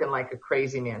he's working like a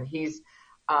crazy man. He's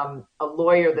a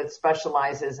lawyer that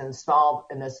specializes in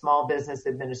the small business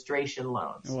administration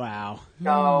loans. Wow.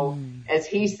 So as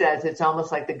he says, it's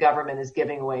almost like the government is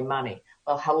giving away money.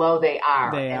 Well, hello, they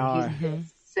are. He's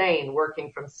insane,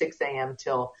 working from 6 a.m.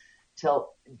 till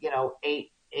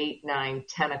 8, 9,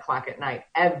 10 o'clock at night,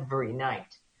 every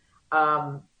night.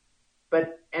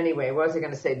 But anyway, what was I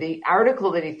going to say? The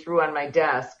article that he threw on my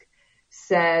desk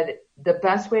said the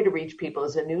best way to reach people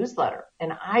is a newsletter.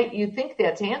 And you think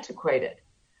that's antiquated.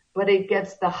 but it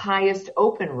gets the highest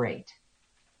open rate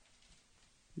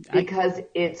because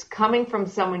it's coming from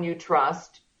someone you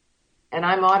trust, and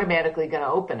I'm automatically going to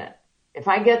open it. If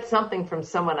I get something from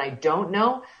someone I don't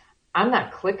know, I'm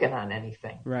not clicking on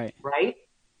anything. Right.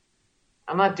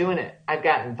 I'm not doing it. I've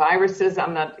gotten viruses.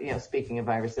 I'm not, speaking of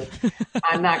viruses,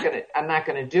 I'm not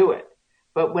going to do it.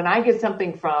 But when I get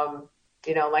something from,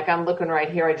 like I'm looking right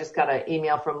here, I just got an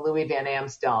email from Louis Van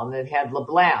Amstel and it had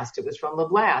LaBlast. It was from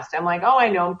LaBlast. I'm like, oh, I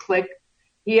know him. Click.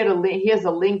 He has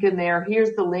a link in there.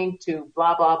 Here's the link to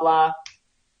blah, blah, blah.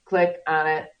 Click on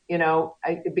it,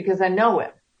 because I know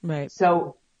him. Right.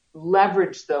 So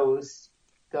leverage those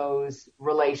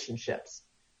relationships.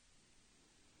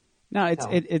 No,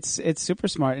 it's super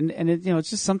smart, and it's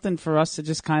just something for us to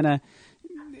just kind of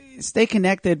stay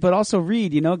connected, but also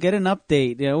read. Get an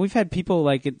update. We've had people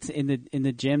like in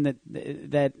the gym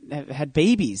that have had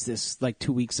babies this like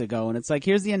 2 weeks ago, and it's like,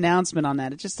 here's the announcement on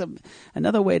that. It's just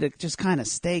another way to just kind of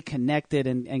stay connected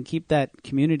and keep that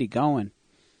community going.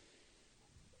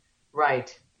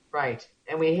 Right,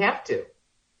 and we have to.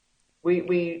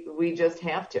 We just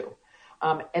have to.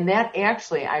 And that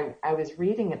actually, I was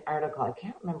reading an article, I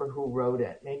can't remember who wrote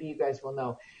it, maybe you guys will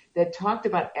know, that talked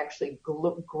about actually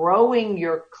growing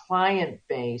your client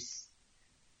base.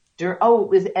 It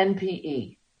was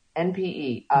NPE.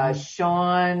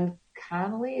 Sean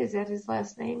Connolly, is that his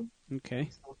last name? Okay.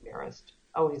 I'm so embarrassed.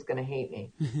 Oh, he's going to hate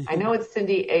me. I know it's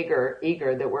Cindy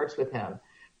Eager that works with him,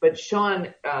 but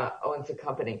Sean owns a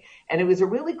company. And it was a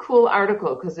really cool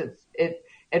article because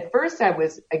at first I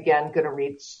was, again, going to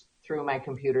reach through my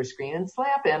computer screen and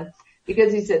slap him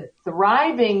because he said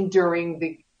thriving during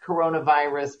the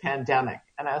coronavirus pandemic.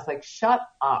 And I was like, shut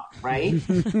up, right?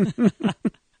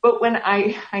 But when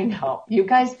I know you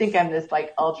guys think I'm this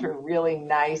like ultra really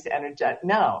nice, energetic.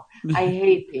 No, I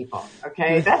hate people.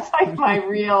 Okay. That's like my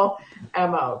real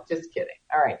MO. Just kidding.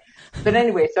 All right. But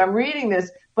anyway, so I'm reading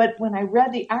this, but when I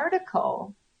read the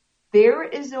article, there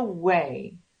is a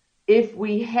way, if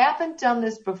we haven't done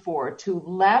this before, to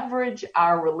leverage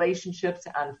our relationships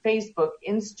on Facebook,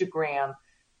 Instagram,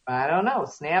 I don't know,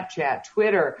 Snapchat,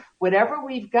 Twitter, whatever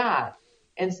we've got,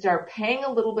 and start paying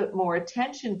a little bit more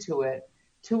attention to it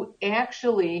to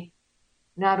actually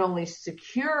not only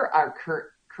secure our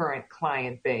current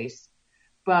client base,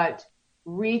 but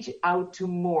reach out to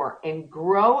more and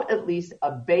grow at least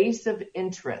a base of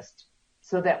interest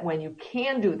so that when you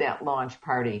can do that launch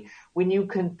party, when you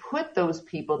can put those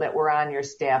people that were on your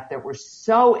staff that were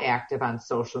so active on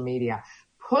social media,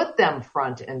 put them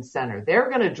front and center. They're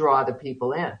going to draw the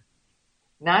people in.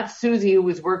 Not Susie, who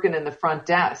was working in the front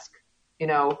desk,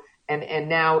 and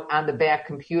now on the back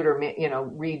computer,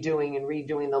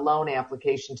 redoing the loan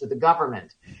application to the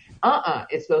government.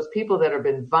 It's those people that have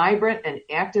been vibrant and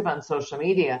active on social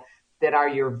media that are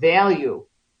your value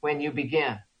when you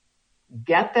begin.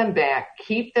 Get them back,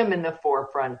 keep them in the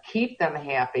forefront, keep them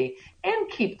happy, and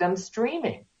keep them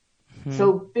streaming. Mm-hmm.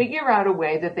 So figure out a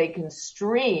way that they can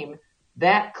stream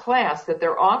that class that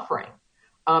they're offering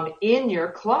in your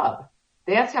club.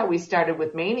 That's how we started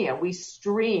with Mania. We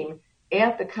stream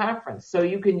at the conference. So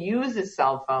you can use a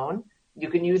cell phone, you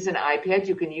can use an iPad,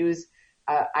 you can use,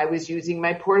 I was using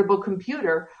my portable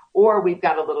computer, or we've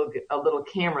got a little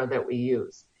camera that we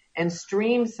use, and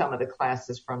stream some of the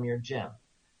classes from your gym.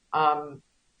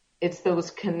 It's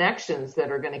those connections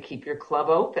that are going to keep your club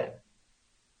open.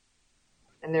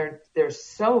 And they're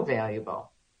so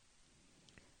valuable.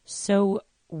 So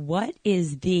what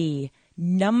is the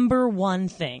number one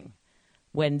thing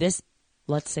when this,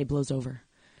 let's say, blows over?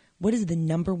 What is the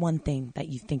number one thing that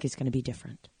you think is going to be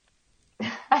different?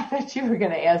 I thought you were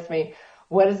going to ask me,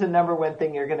 what is the number one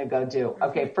thing you're going to go do?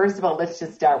 Okay, first of all, let's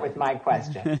just start with my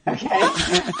question. Okay,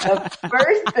 the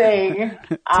first thing.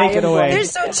 Take it away.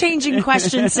 There's no changing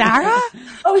question, Sarah.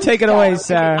 Take it away,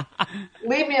 Sarah.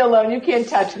 Leave me alone. You can't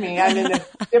touch me. I'm in a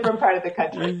different part of the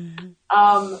country.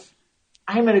 I'm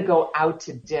going to go out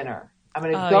to dinner. I'm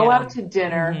going to go out to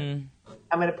dinner. Mm-hmm.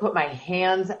 I'm going to put my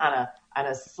hands on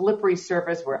a slippery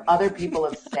surface where other people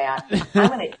have sat. I'm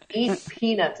going to eat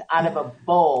peanuts out of a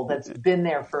bowl that's been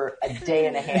there for a day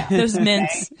and a half. Those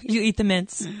mints. You eat the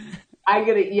mints.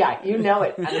 You know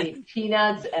it. I'm going to eat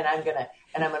peanuts and I'm going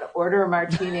to order a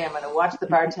martini. I'm going to watch the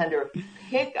bartender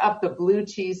pick up the blue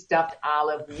cheese stuffed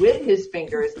olive with his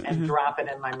fingers and drop it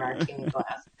in my martini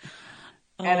glass.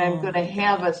 And I'm going to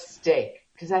have a steak.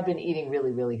 Because I've been eating really,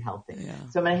 really healthy. Yeah.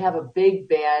 So I'm going to have a big,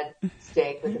 bad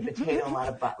steak with a potato and a lot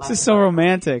of butter. This is so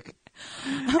romantic.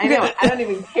 I know. I don't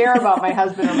even care about my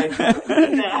husband or my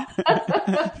children.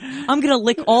 I'm going to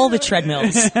lick all the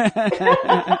treadmills.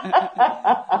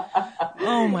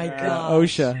 Oh, my God.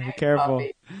 OSHA, be careful.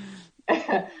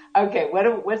 Okay,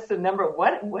 what's the number?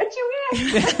 What you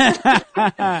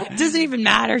ask? It doesn't even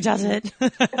matter, does it?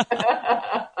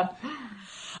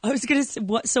 I was going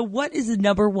to say, what is the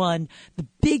number one, the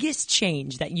biggest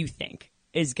change that you think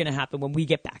is going to happen when we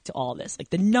get back to all this? Like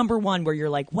the number one where you're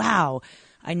like, wow,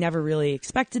 I never really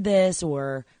expected this,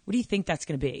 or what do you think that's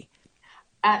going to be?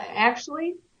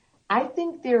 Actually, I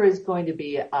think there is going to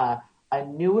be a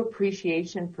new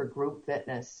appreciation for group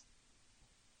fitness.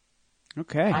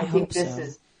 Okay. I think this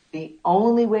is the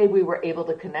only way we were able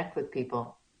to connect with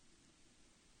people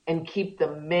and keep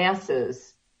the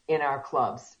masses in our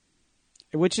clubs.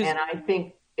 And I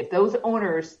think if those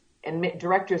owners and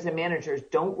directors and managers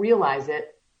don't realize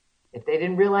it, if they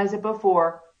didn't realize it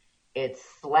before, it's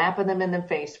slapping them in the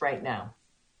face right now.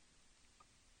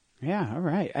 Yeah, all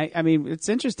right. I mean, it's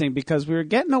interesting because we were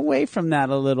getting away from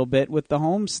that a little bit with the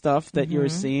home stuff that you were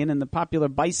seeing and the popular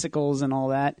bicycles and all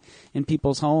that in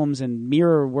people's homes and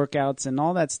mirror workouts and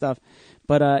all that stuff.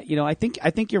 But I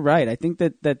think you're right. I think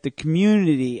that the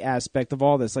community aspect of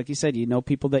all this, like you said,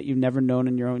 people that you've never known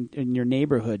in your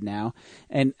neighborhood now,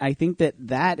 and I think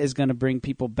that is going to bring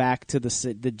people back to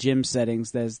the gym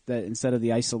settings that instead of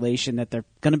the isolation that they're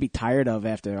going to be tired of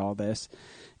after all this.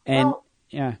 And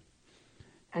yeah.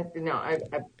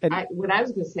 What I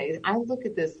was going to say is I look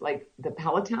at this like the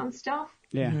Peloton stuff.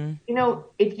 Yeah.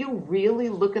 If you really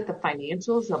look at the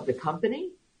financials of the company,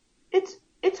 it's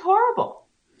horrible.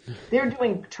 They're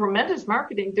doing tremendous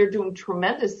marketing. They're doing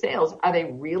tremendous sales. Are they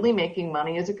really making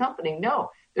money as a company?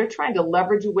 No. They're trying to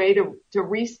leverage a way to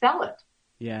resell it.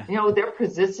 Yeah. They're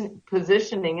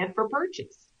positioning it for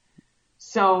purchase.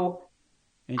 So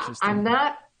interesting.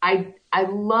 I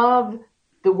love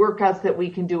the workouts that we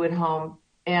can do at home.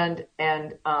 And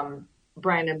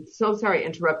Brian, I'm so sorry I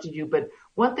interrupted you, but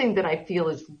one thing that I feel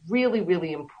is really,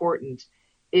 really important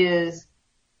is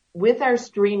with our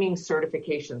streaming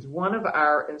certifications, one of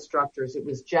our instructors, it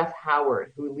was Jeff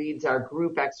Howard, who leads our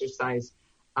group exercise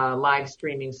live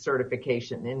streaming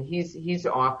certification, and he's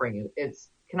offering it.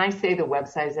 Can I say the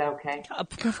website? Is that okay?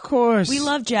 Of course. We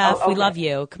love Jeff. Oh, okay. We love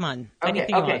you. Come on.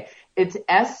 Anything you want. It's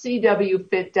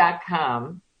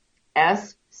scwfit.com,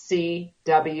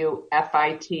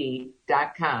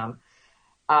 scwfit.com,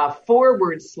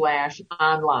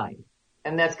 /online.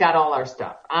 And that's got all our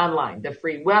stuff online, the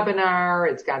free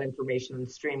webinar. It's got information on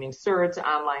streaming certs,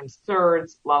 online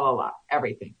certs,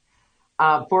 everything,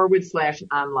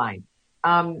 /online.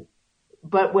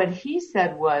 But what he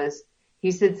said was,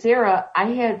 Sarah, I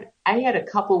had a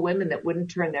couple women that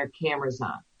wouldn't turn their cameras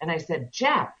on. And I said,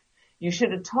 Jeff, you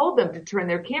should have told them to turn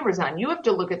their cameras on. You have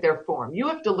to look at their form. You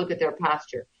have to look at their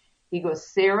posture. He goes,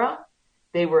 Sarah,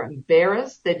 they were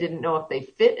embarrassed. They didn't know if they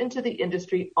fit into the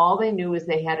industry. All they knew is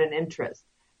they had an interest.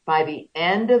 By the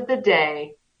end of the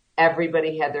day,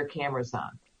 everybody had their cameras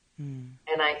on. And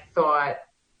I thought,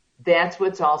 that's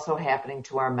what's also happening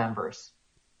to our members.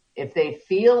 If they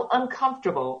feel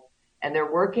uncomfortable and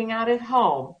they're working out at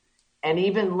home, and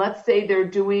even let's say they're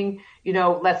doing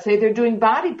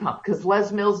body pump, because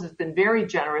Les Mills has been very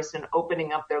generous in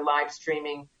opening up their live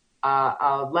streaming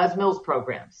Les Mills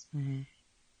programs. Mm-hmm.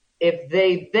 If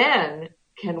they then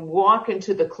can walk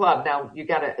into the club, now you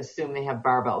got to assume they have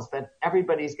barbells, but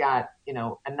everybody's got,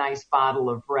 a nice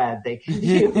bottle of bread they can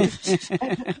use.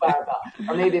 Barbell.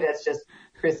 Or maybe that's just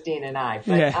Christine and I.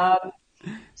 But,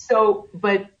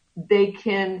 but they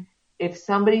can, if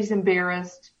somebody's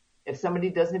embarrassed, if somebody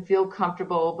doesn't feel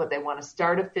comfortable, but they want to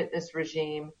start a fitness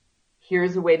regime,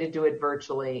 here's a way to do it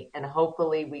virtually. And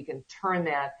hopefully we can turn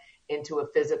that into a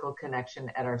physical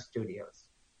connection at our studios.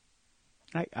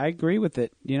 I agree with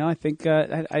it. I think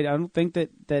I don't think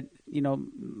that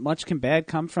much can bad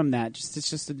come from that. It's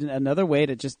just another way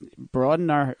to just broaden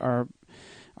our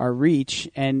reach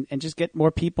and just get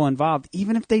more people involved,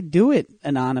 even if they do it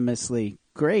anonymously.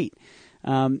 Great.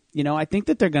 I think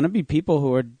that there are going to be people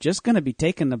who are just going to be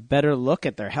taking a better look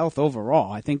at their health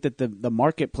overall. I think that the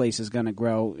marketplace is going to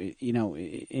grow,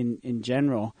 in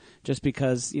general, just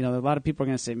because, a lot of people are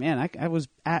going to say, man, I was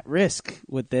at risk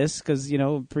with this because,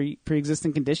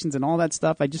 pre-existing conditions and all that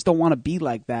stuff. I just don't want to be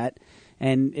like that.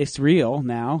 And it's real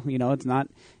now, it's not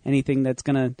anything that's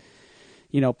going to,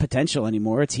 potential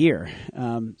anymore. It's here.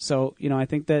 So, I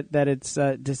think that it's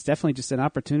definitely just an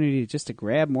opportunity just to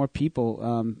grab more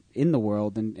people in the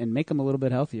world and make them a little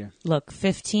bit healthier. Look,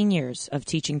 15 years of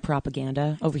teaching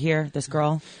propaganda over here, this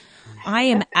girl. I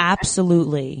am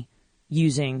absolutely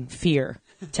using fear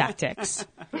tactics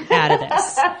out of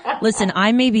this. Listen,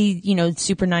 I may be,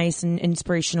 super nice and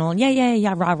inspirational and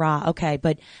yeah, rah. Okay.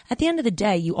 But at the end of the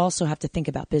day, you also have to think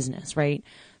about business, right?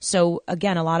 So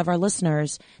again, a lot of our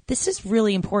listeners, this is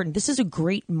really important. This is a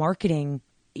great marketing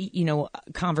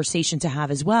conversation to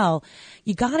have as well.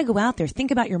 You got to go out there,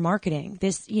 think about your marketing.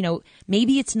 This,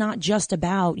 maybe it's not just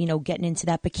about, getting into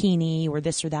that bikini or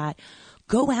this or that.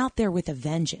 Go out there with a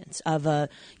vengeance of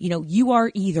you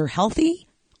are either healthy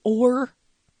or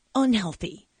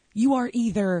unhealthy. You are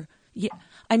either,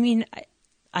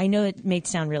 I know it may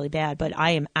sound really bad, but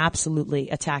I am absolutely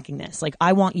attacking this. Like,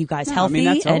 I want you guys healthy.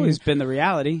 That's always been the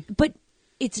reality. But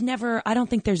it's never, I don't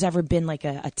think there's ever been like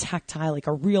a tactile, like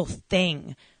a real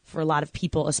thing for a lot of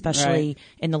people, especially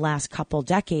in the last couple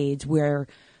decades, where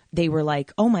they were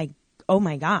like, oh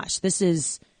my gosh, this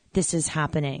is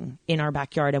happening in our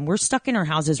backyard, and we're stuck in our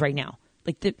houses right now.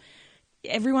 Like,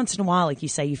 every once in a while, like you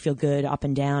say, you feel good up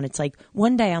and down. It's like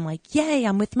one day I'm like, yay,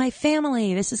 I'm with my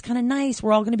family. This is kind of nice.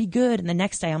 We're all going to be good. And the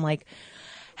next day I'm like,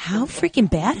 how freaking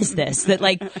bad is this? That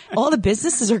like all the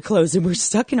businesses are closed and we're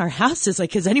stuck in our houses.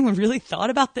 Like, has anyone really thought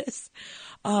about this?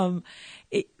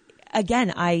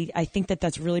 Again, I think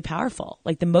that's really powerful.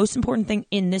 Like, the most important thing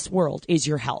in this world is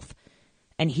your health.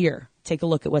 And here, take a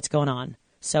look at what's going on.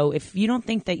 So if you don't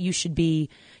think that you should be,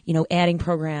 adding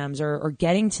programs or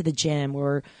getting to the gym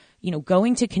or,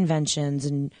 going to conventions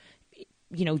and,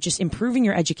 just improving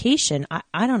your education,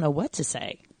 I don't know what to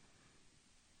say.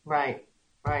 Right.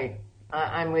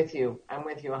 I'm with you.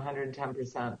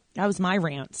 110%. That was my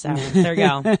rant. So there you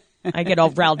go. I get all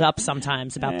riled up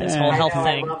sometimes about this whole health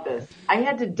thing. I love this. I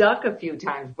had to duck a few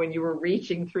times when you were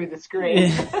reaching through the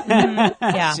screen.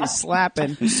 Yeah. She's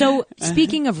slapping. So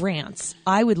speaking of rants,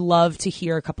 I would love to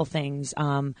hear a couple things.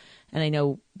 And I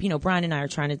know, Brian and I are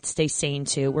trying to stay sane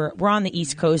too. We're on the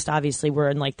East Coast. Obviously, we're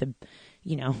in like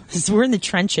we're in the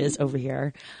trenches over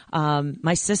here.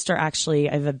 My sister, actually,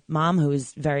 I have a mom who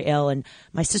is very ill, and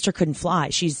my sister couldn't fly.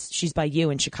 She's by you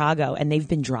in Chicago, and they've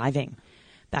been driving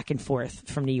back and forth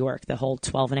from New York, the whole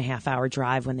 12.5-hour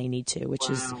drive when they need to, which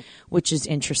is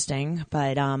interesting.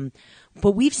 But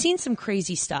we've seen some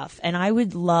crazy stuff, and I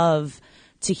would love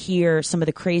to hear some of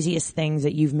the craziest things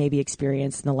that you've maybe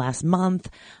experienced in the last month.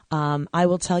 I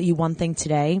will tell you one thing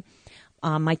today.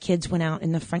 My kids went out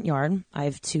in the front yard. I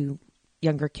have 2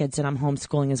 younger kids and I'm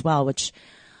homeschooling as well, which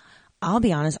I'll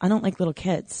be honest, I don't like little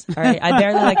kids. All right. I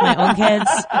barely like my own kids.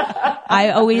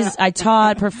 I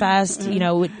taught, professed,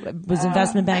 was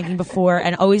investment banking before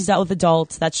and always dealt with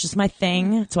adults. That's just my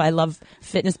thing. So I love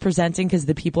fitness presenting because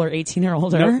the people are 18 or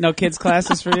older. No kids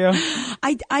classes for you?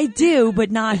 I do,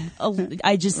 but not,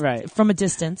 I just, from a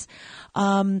distance.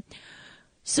 So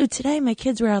today my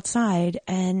kids were outside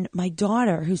and my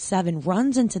daughter, who's 7,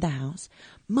 runs into the house.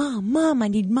 Mom, I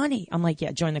need money. I'm like,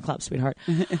 yeah, join the club, sweetheart.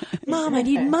 Mom, I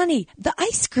need money. The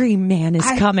ice cream man is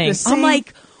coming. I'm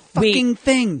like,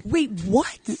 wait,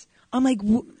 what? I'm like,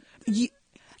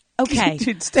 okay.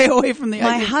 Dude, stay away from the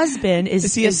My husband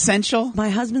is he essential? My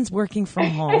husband's working from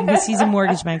home because he's a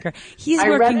mortgage banker. He's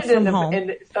working from home.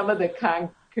 In some of the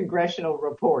congressional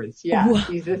reports. Yeah,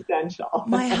 he's essential.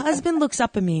 My husband looks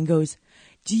up at me and goes,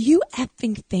 do you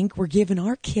effing think we're giving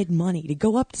our kid money to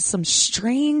go up to some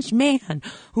strange man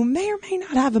who may or may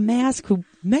not have a mask, who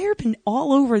may have been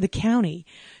all over the county,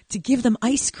 to give them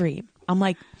ice cream? I'm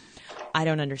like, I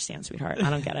don't understand, sweetheart. I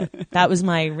don't get it. That was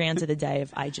my rant of the day.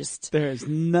 There's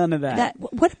none of that.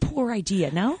 What a poor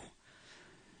idea, no?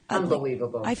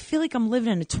 Unbelievable. I feel like I'm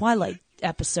living in a Twilight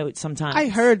episode sometimes. I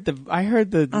heard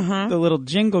the little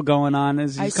jingle going on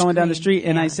as he's going down the street,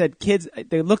 and I said, kids,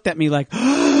 they looked at me like,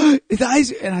 it's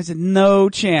ice, and I said, no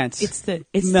chance. It's the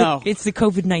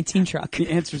COVID-19 truck. The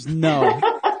answer is no.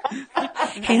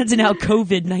 Handing out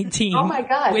COVID-19. Oh my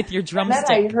God. With your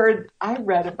drumstick. I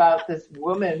read about this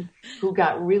woman who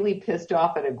got really pissed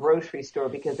off at a grocery store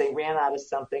because they ran out of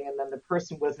something and then the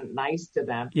person wasn't nice to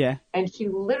them. Yeah. And she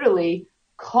literally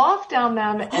coughed on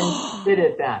them and spit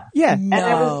at them. Yeah. And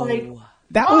I was like,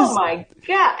 my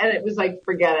God. And it was like,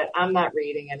 forget it. I'm not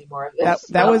reading anymore of this.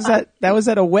 That was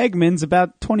at a Wegmans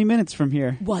about 20 minutes from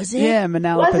here. Was it? Yeah,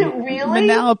 Manalapan. Was it really?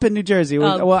 Manalapan, New Jersey.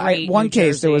 One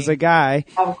case, there was a guy.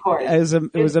 Of course.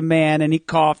 It was a man, and he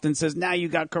coughed and says, now you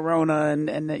got corona.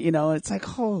 And it's like,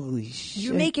 holy shit.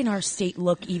 You're making our state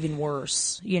look even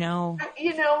worse, That's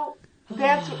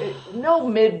no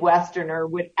Midwesterner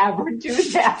would ever do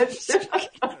that.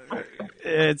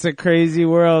 It's a crazy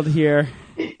world here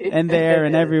and there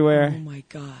and everywhere. Oh my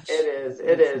gosh.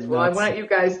 It is. Well, I want you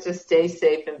guys to stay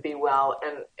safe and be well.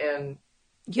 And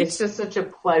It's just such a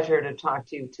pleasure to talk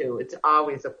to you, too. It's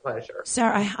always a pleasure.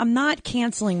 Sarah, I'm not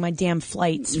canceling my damn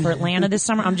flights for Atlanta this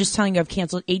summer. I'm just telling you I've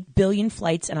canceled 8 billion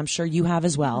flights, and I'm sure you have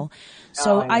as well.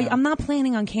 So I'm not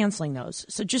planning on canceling those.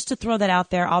 So just to throw that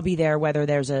out there, I'll be there whether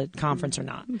there's a conference or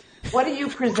not. What are you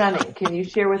presenting? Can you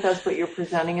share with us what you're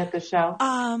presenting at the show?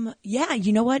 Yeah,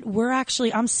 you know what?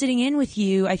 I'm sitting in with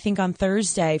you, I think, on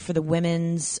Thursday for the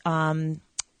women's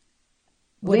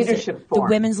Leadership Forum.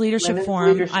 The Women's Leadership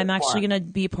Forum. Leadership I'm actually going to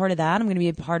be a part of that. I'm going to be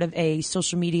a part of a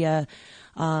social media,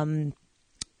 roundtable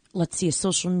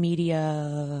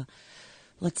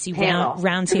panel.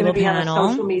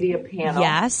 Social media panel.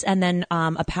 Yes, and then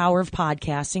a power of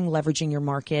podcasting, leveraging your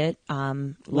market,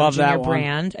 love that your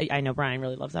brand. I know Brian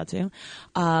really loves that too.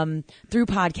 Through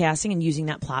podcasting and using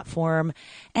that platform,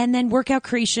 and then workout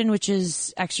creation, which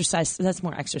is exercise. That's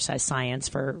more exercise science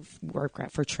for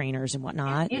trainers and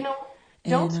whatnot.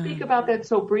 Don't speak about that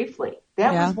so briefly.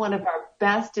 That was one of our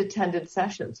best attended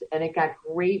sessions, and it got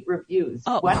great reviews.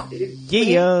 Oh,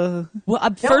 yeah.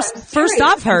 Well, first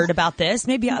I've heard about this.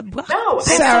 Maybe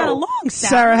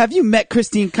Sarah, have you met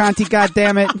Christine Conti? God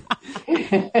damn it!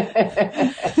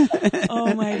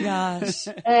 Oh my gosh!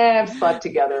 I've slept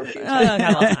together a few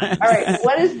times. All right,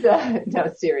 what is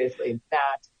no, seriously,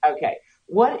 not okay.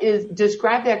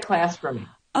 Describe that class for me?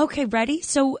 Okay, ready?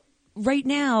 So right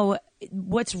now,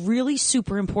 what's really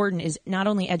super important is not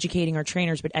only educating our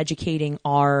trainers, but educating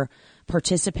our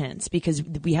participants, because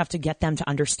we have to get them to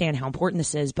understand how important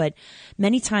this is. But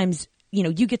many times,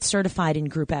 you get certified in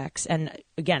Group X. And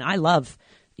again, I love,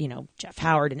 Jeff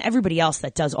Howard and everybody else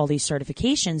that does all these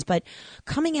certifications. But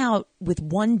coming out with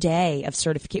one day of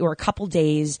certification or a couple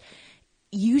days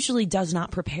usually does not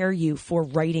prepare you for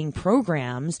writing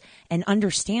programs and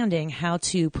understanding how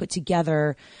to put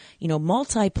together,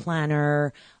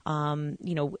 multi-planner,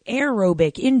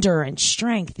 aerobic, endurance,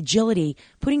 strength, agility,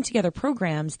 putting together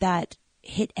programs that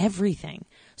hit everything.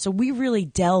 So we really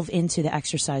delve into the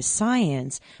exercise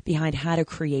science behind how to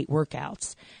create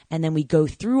workouts. And then we go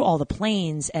through all the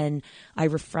planes, and I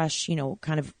refresh,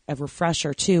 kind of a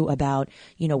refresher too about,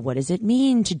 what does it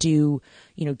mean to do,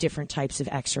 different types of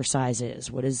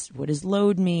exercises? What does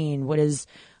load mean? What is,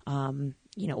 I'm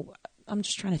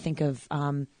just trying to think of,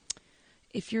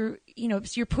 if you're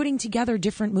putting together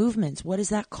different movements, what is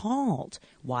that called?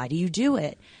 Why do you do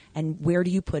it? And where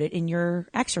do you put it in your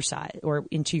exercise or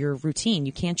into your routine?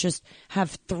 You can't just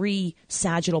have 3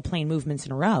 sagittal plane movements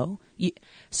in a row.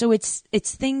 So it's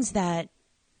things that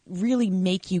really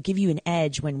give you an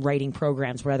edge when writing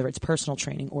programs, whether it's personal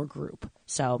training or group.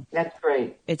 So that's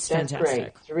great. That's fantastic.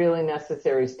 Great. It's really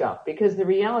necessary stuff, because the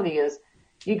reality is,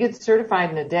 you get certified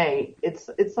in a day. It's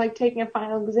like taking a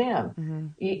final exam. Mm-hmm.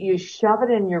 You shove it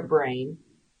in your brain,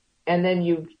 and then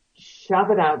you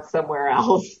shove it out somewhere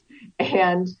else,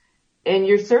 and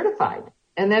you're certified.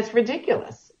 And that's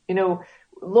ridiculous.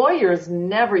 Lawyers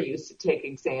never used to take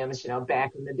exams.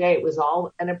 Back in the day, it was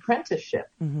all an apprenticeship,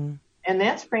 mm-hmm. and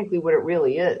that's frankly what it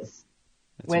really is.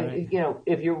 That's right.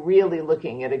 If you're really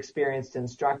looking at experienced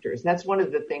instructors, that's one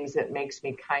of the things that makes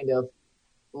me kind of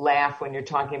laugh when you're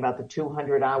talking about the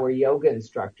 200-hour yoga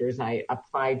instructors. I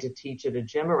applied to teach at a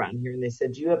gym around here, and they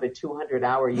said, "Do you have a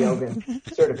 200-hour yoga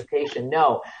certification?"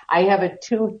 No, I have a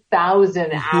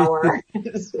 2,000-hour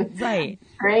right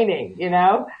training.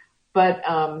 But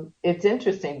it's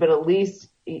interesting. But at least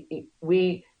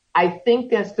I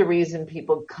think that's the reason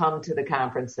people come to the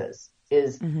conferences.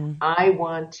 Is mm-hmm. I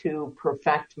want to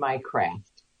perfect my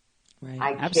craft. Right.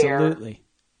 I Absolutely. care.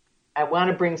 I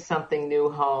want to bring something new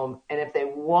home. And if they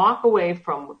walk away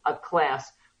from a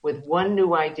class with one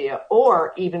new idea,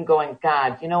 or even going,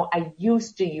 God, I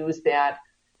used to use that.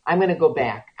 I'm going to go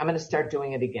back. I'm going to start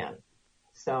doing it again.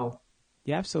 So.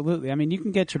 Yeah, absolutely. I mean, you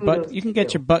can get your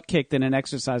butt kicked in an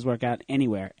exercise workout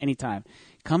anywhere, anytime.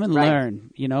 Come and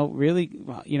learn, really,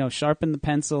 sharpen the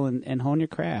pencil and hone your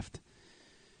craft.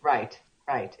 Right.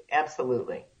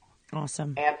 Absolutely.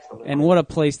 Awesome. Absolutely. And what a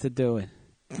place to do it.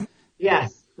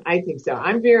 Yes. I think so.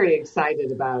 I'm very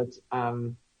excited about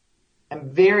doing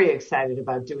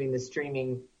the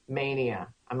Streaming Mania.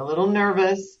 I'm a little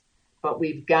nervous, but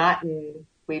we've gotten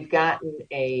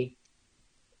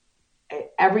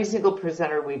every single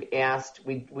presenter we've asked.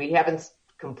 We haven't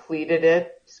completed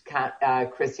it,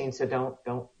 Christine, so don't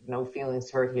no feelings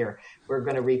hurt here. We're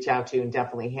going to reach out to you and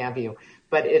definitely have you.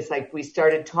 But it's like we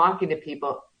started talking to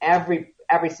people. Every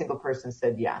single person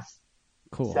said yes.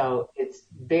 Cool. So it's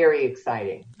very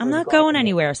exciting. I'm not going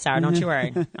anywhere, Sarah. Don't you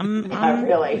worry. I'm not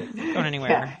really going anywhere.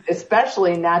 Yeah,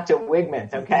 especially not to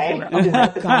Wigmans, okay?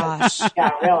 Oh, gosh.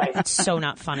 Yeah, really. It's so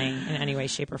not funny in any way,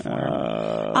 shape, or form.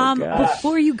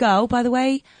 Before you go, by the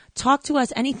way, talk to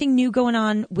us. Anything new going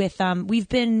on with? We've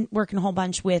been working a whole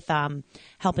bunch with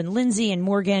helping Lindsay and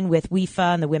Morgan with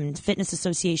WIFA and the Women's Fitness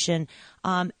Association.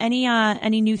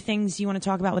 Any new things you want to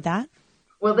talk about with that?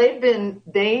 Well,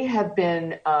 they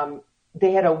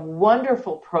had a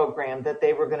wonderful program that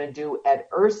they were going to do at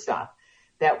IHRSA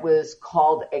that was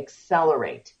called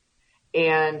Accelerate.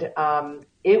 And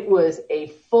it was a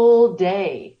full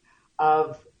day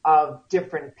of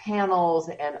different panels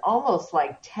and almost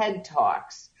like TED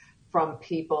Talks from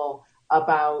people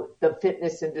about the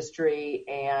fitness industry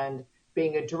and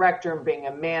being a director and being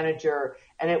a manager.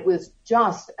 And it was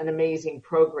just an amazing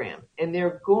program. And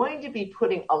they're going to be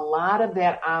putting a lot of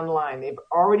that online. They've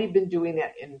already been doing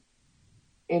that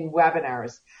in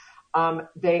webinars.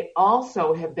 They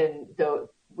also have been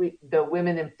the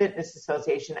Women in Fitness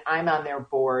Association. I'm on their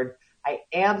board. I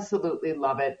absolutely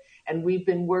love it. And we've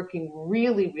been working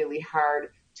really, really hard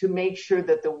to make sure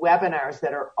that the webinars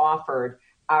that are offered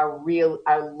are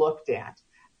looked at.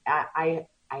 I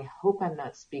hope I'm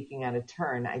not speaking out of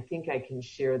turn. I think I can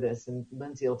share this, and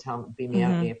Lindsay will be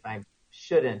mad at me if I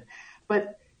shouldn't.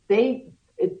 But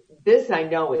this I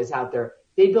know is out there.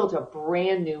 They built a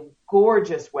brand new,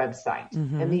 gorgeous website.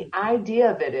 And the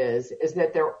idea of it is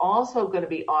that they're also going to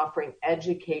be offering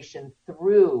education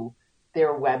through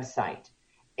their website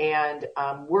and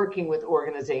working with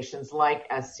organizations like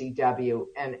SCW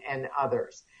and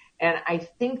others. And I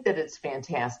think that it's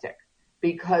fantastic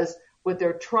because what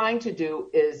they're trying to do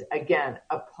is, again,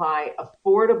 apply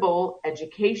affordable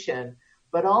education,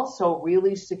 but also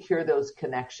really secure those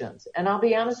connections. And I'll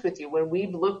be honest with you, when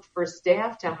we've looked for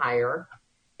staff to hire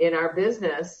in our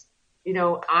business,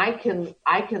 I can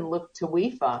look to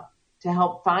WIFA to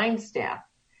help find staff.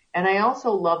 And I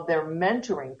also love their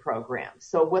mentoring program.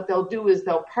 So what they'll do is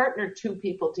they'll partner two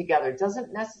people together. It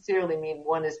doesn't necessarily mean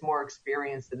one is more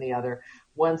experienced than the other.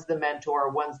 One's the mentor,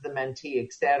 one's the mentee,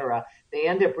 et cetera. They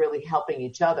end up really helping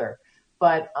each other.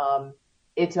 But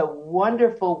it's a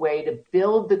wonderful way to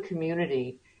build the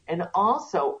community and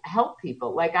also help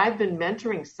people. Like I've been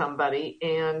mentoring somebody,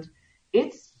 and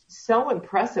it's so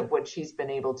impressive what she's been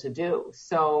able to do.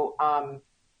 So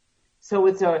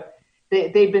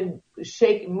they've been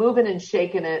moving and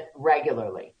shaking it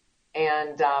regularly,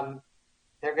 and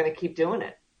they're going to keep doing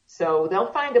it. So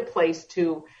they'll find a place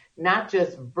to not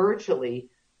just virtually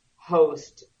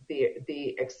host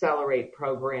the Accelerate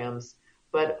programs,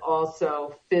 but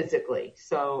also physically.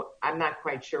 So I'm not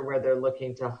quite sure where they're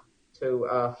looking to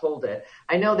hold it.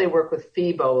 I know they work with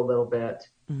FIBO a little bit,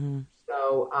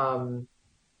 so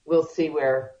we'll see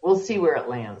where it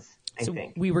lands. I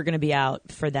think we were going to be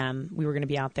out for them. We were going to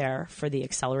be out there for the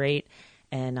Accelerate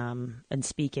and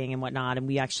speaking and whatnot. And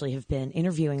we actually have been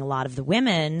interviewing a lot of the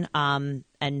women and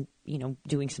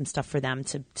doing some stuff for them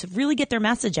to really get their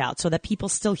message out so that people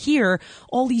still hear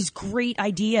all these great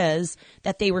ideas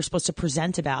that they were supposed to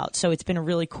present about. So it's been a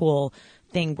really cool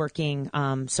thing working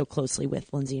so closely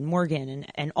with Lindsay and Morgan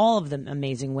and all of the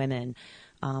amazing women.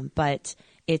 But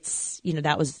it's,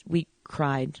 we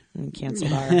cried and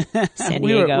canceled our San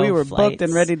Diego we were flights. booked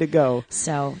and ready to go.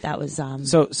 So that was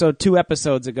so 2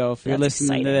 episodes ago, if you're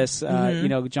listening exciting.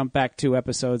 to this, jump back 2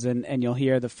 episodes and you'll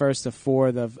hear the first of 4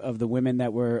 of the women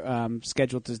that were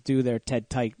scheduled to do their TED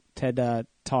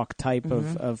Talk type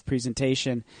of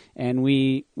presentation, and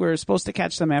we were supposed to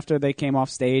catch them after they came off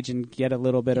stage and get a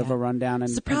little bit of a rundown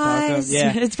and surprise. And talk to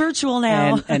them. Yeah, it's virtual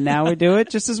now, and now we do it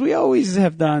just as we always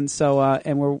have done. So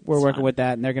and we're working fun with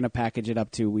that, and they're going to package it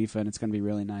up to WIFA, and it's going to be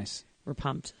really nice. We're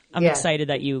pumped. I'm excited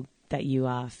that you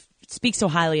speak so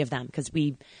highly of them because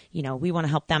we want to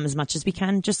help them as much as we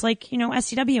can, just like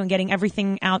SCW and getting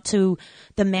everything out to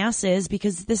the masses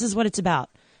because this is what it's about.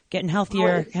 Getting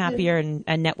healthier, happier, and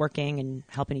networking and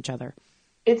helping each other.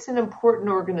 It's an important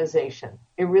organization.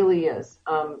 It really is.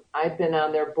 I've been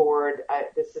on their board.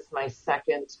 This is my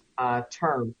second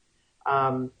term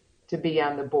to be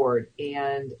on the board,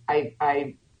 and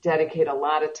I dedicate a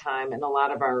lot of time and a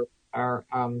lot of our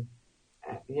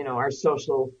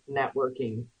social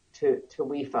networking to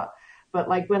WIFA. But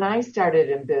like when I started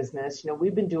in business,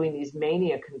 we've been doing these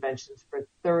Mania conventions for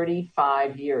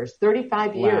 35 years.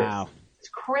 35 years. Wow. It's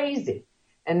crazy.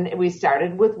 And we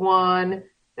started with one,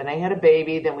 then I had a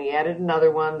baby, then we added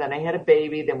another one, then I had a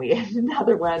baby, then we added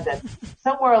another one, then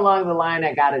somewhere along the line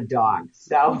I got a dog.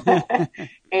 So,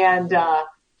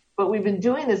 but we've been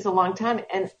doing this a long time,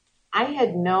 and I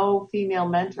had no female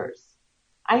mentors.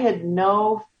 I had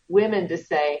no women to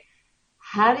say,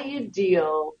 how do you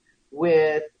deal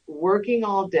with working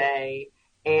all day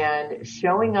and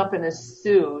showing up in a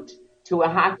suit to a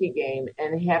hockey game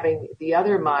and having the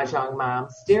other mahjong mom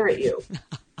stare at you?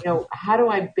 How do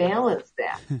I balance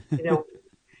that?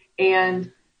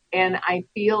 And I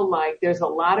feel like there's a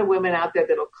lot of women out there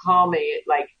that'll call me.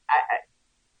 Like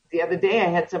the other day I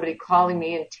had somebody calling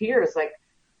me in tears, like,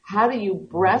 how do you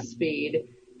breastfeed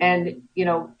and,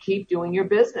 keep doing your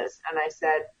business? And I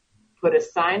said, put a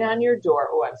sign on your door.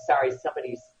 Oh, I'm sorry.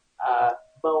 Somebody's,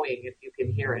 mowing, if you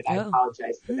can hear it. I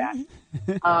apologize for that.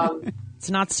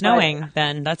 It's not snowing,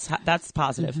 then that's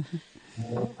positive.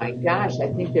 Oh my gosh,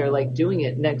 I think they're like doing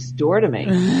it next door to me.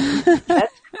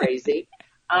 That's crazy.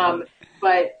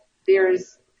 But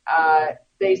there's,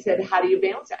 they said, how do you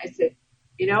balance it? I said,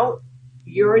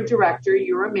 you're a director,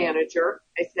 you're a manager.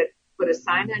 I said, put a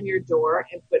sign on your door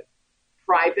and put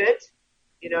private,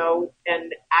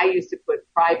 and I used to put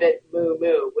private moo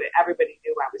moo, where everybody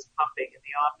knew I was pumping in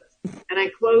the office. And I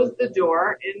closed the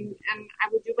door and I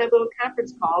would do my little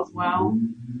conference calls while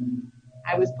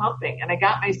I was pumping. And I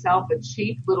got myself a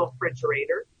cheap little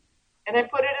refrigerator and I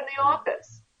put it in the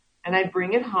office and I'd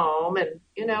bring it home and,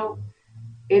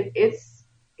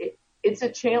 it's a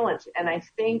challenge. And I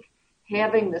think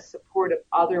having the support of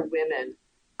other women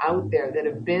out there that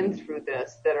have been through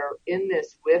this, that are in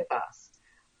this with us,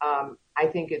 I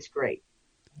think it's great.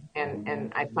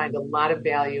 And I find a lot of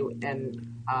value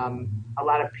and a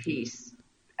lot of peace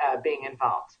being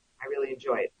involved. I really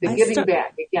enjoy it. The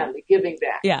giving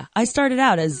back. Yeah. I started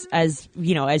out as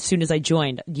soon as I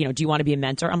joined, do you want to be a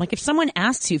mentor? I'm like, if someone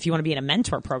asks you if you want to be in a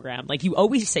mentor program, like you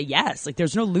always say yes. Like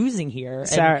there's no losing here.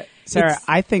 Sarah,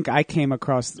 I think I came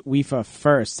across WIFA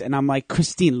first and I'm like,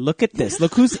 Christine, look at this.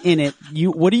 Look who's in it.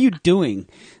 What are you doing?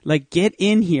 Like get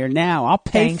in here now. I'll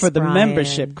pay for the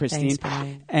membership, Christine.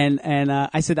 Thanks, and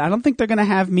I said, I don't think they're going to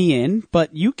have me in,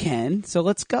 but you can. So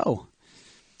let's go.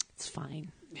 It's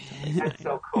fine. That's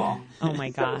so cool. Oh my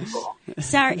gosh. So cool.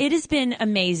 Sarah, it has been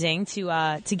amazing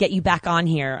to get you back on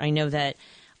here. I know that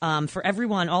for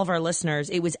everyone, all of our listeners,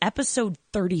 it was episode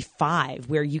 35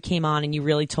 where you came on and you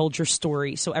really told your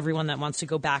story. So everyone that wants to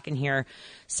go back and hear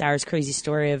Sarah's crazy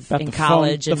story of in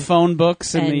college, the phone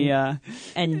books and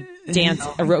dance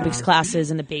aerobics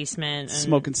classes in the basement, and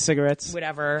smoking cigarettes,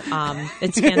 whatever.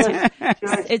 It's fantastic.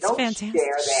 It's Don't fantastic.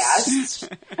 Share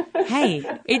that. Hey,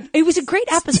 it was a great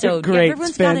episode. Great.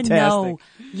 Everyone's got to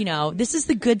know, this is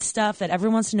the good stuff that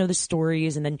everyone wants to know the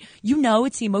stories. And then,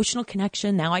 it's the emotional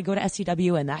connection. Now I go to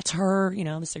SCW and that's her,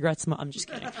 the cigarette smoke. I'm just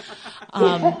kidding.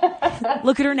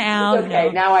 Look at her now. Okay,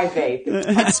 now I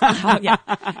vape. Yeah.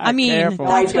 I mean, Careful.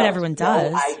 that's what everyone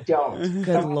does. No, I don't.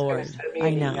 Good Lord. I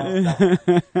know.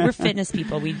 We're fitness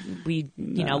people. We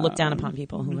look down upon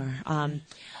people who are.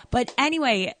 But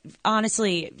anyway,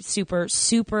 honestly, super,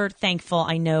 super thankful.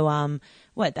 I know,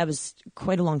 that was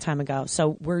quite a long time ago.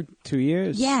 So we're 2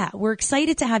 years. Yeah. We're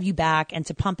excited to have you back and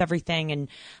to pump everything. And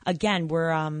again,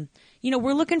 we're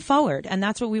looking forward, and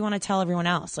that's what we want to tell everyone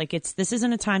else. Like this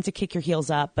isn't a time to kick your heels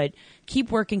up, but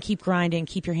keep working, keep grinding,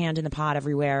 keep your hand in the pot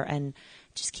everywhere, and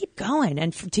just keep going.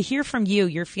 And to hear from you,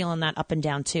 you're feeling that up and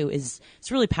down too, it's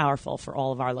really powerful for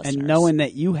all of our listeners. And knowing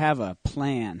that you have a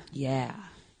plan. Yeah.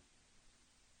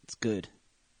 It's good.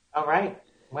 All right.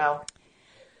 Well,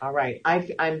 all right.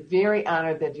 I'm very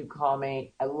honored that you call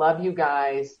me. I love you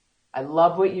guys. I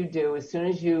love what you do. As soon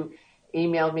as you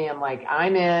emailed me, I'm like,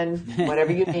 I'm in,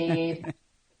 whatever you need.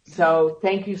 So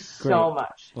thank you so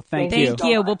much. Well, thank you. you. Thank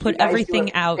you. We'll put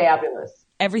everything out. Fabulous.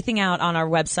 Everything out on our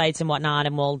websites and whatnot,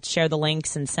 and we'll share the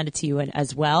links and send it to you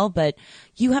as well. But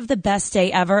you have the best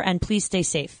day ever, and please stay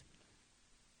safe.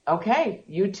 Okay.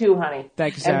 You too, honey.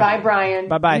 Thank you, Sarah. And bye, Brian.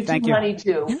 Bye-bye. Thank you. Honey,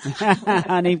 too.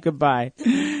 Honey, goodbye.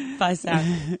 Bye, Sarah.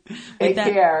 Take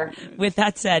care. With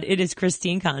that said, it is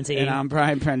Christine Conti. And I'm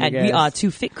Brian Prendergast. And we are two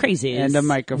fit crazies. And a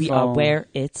microphone. We are where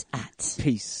it's at.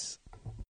 Peace.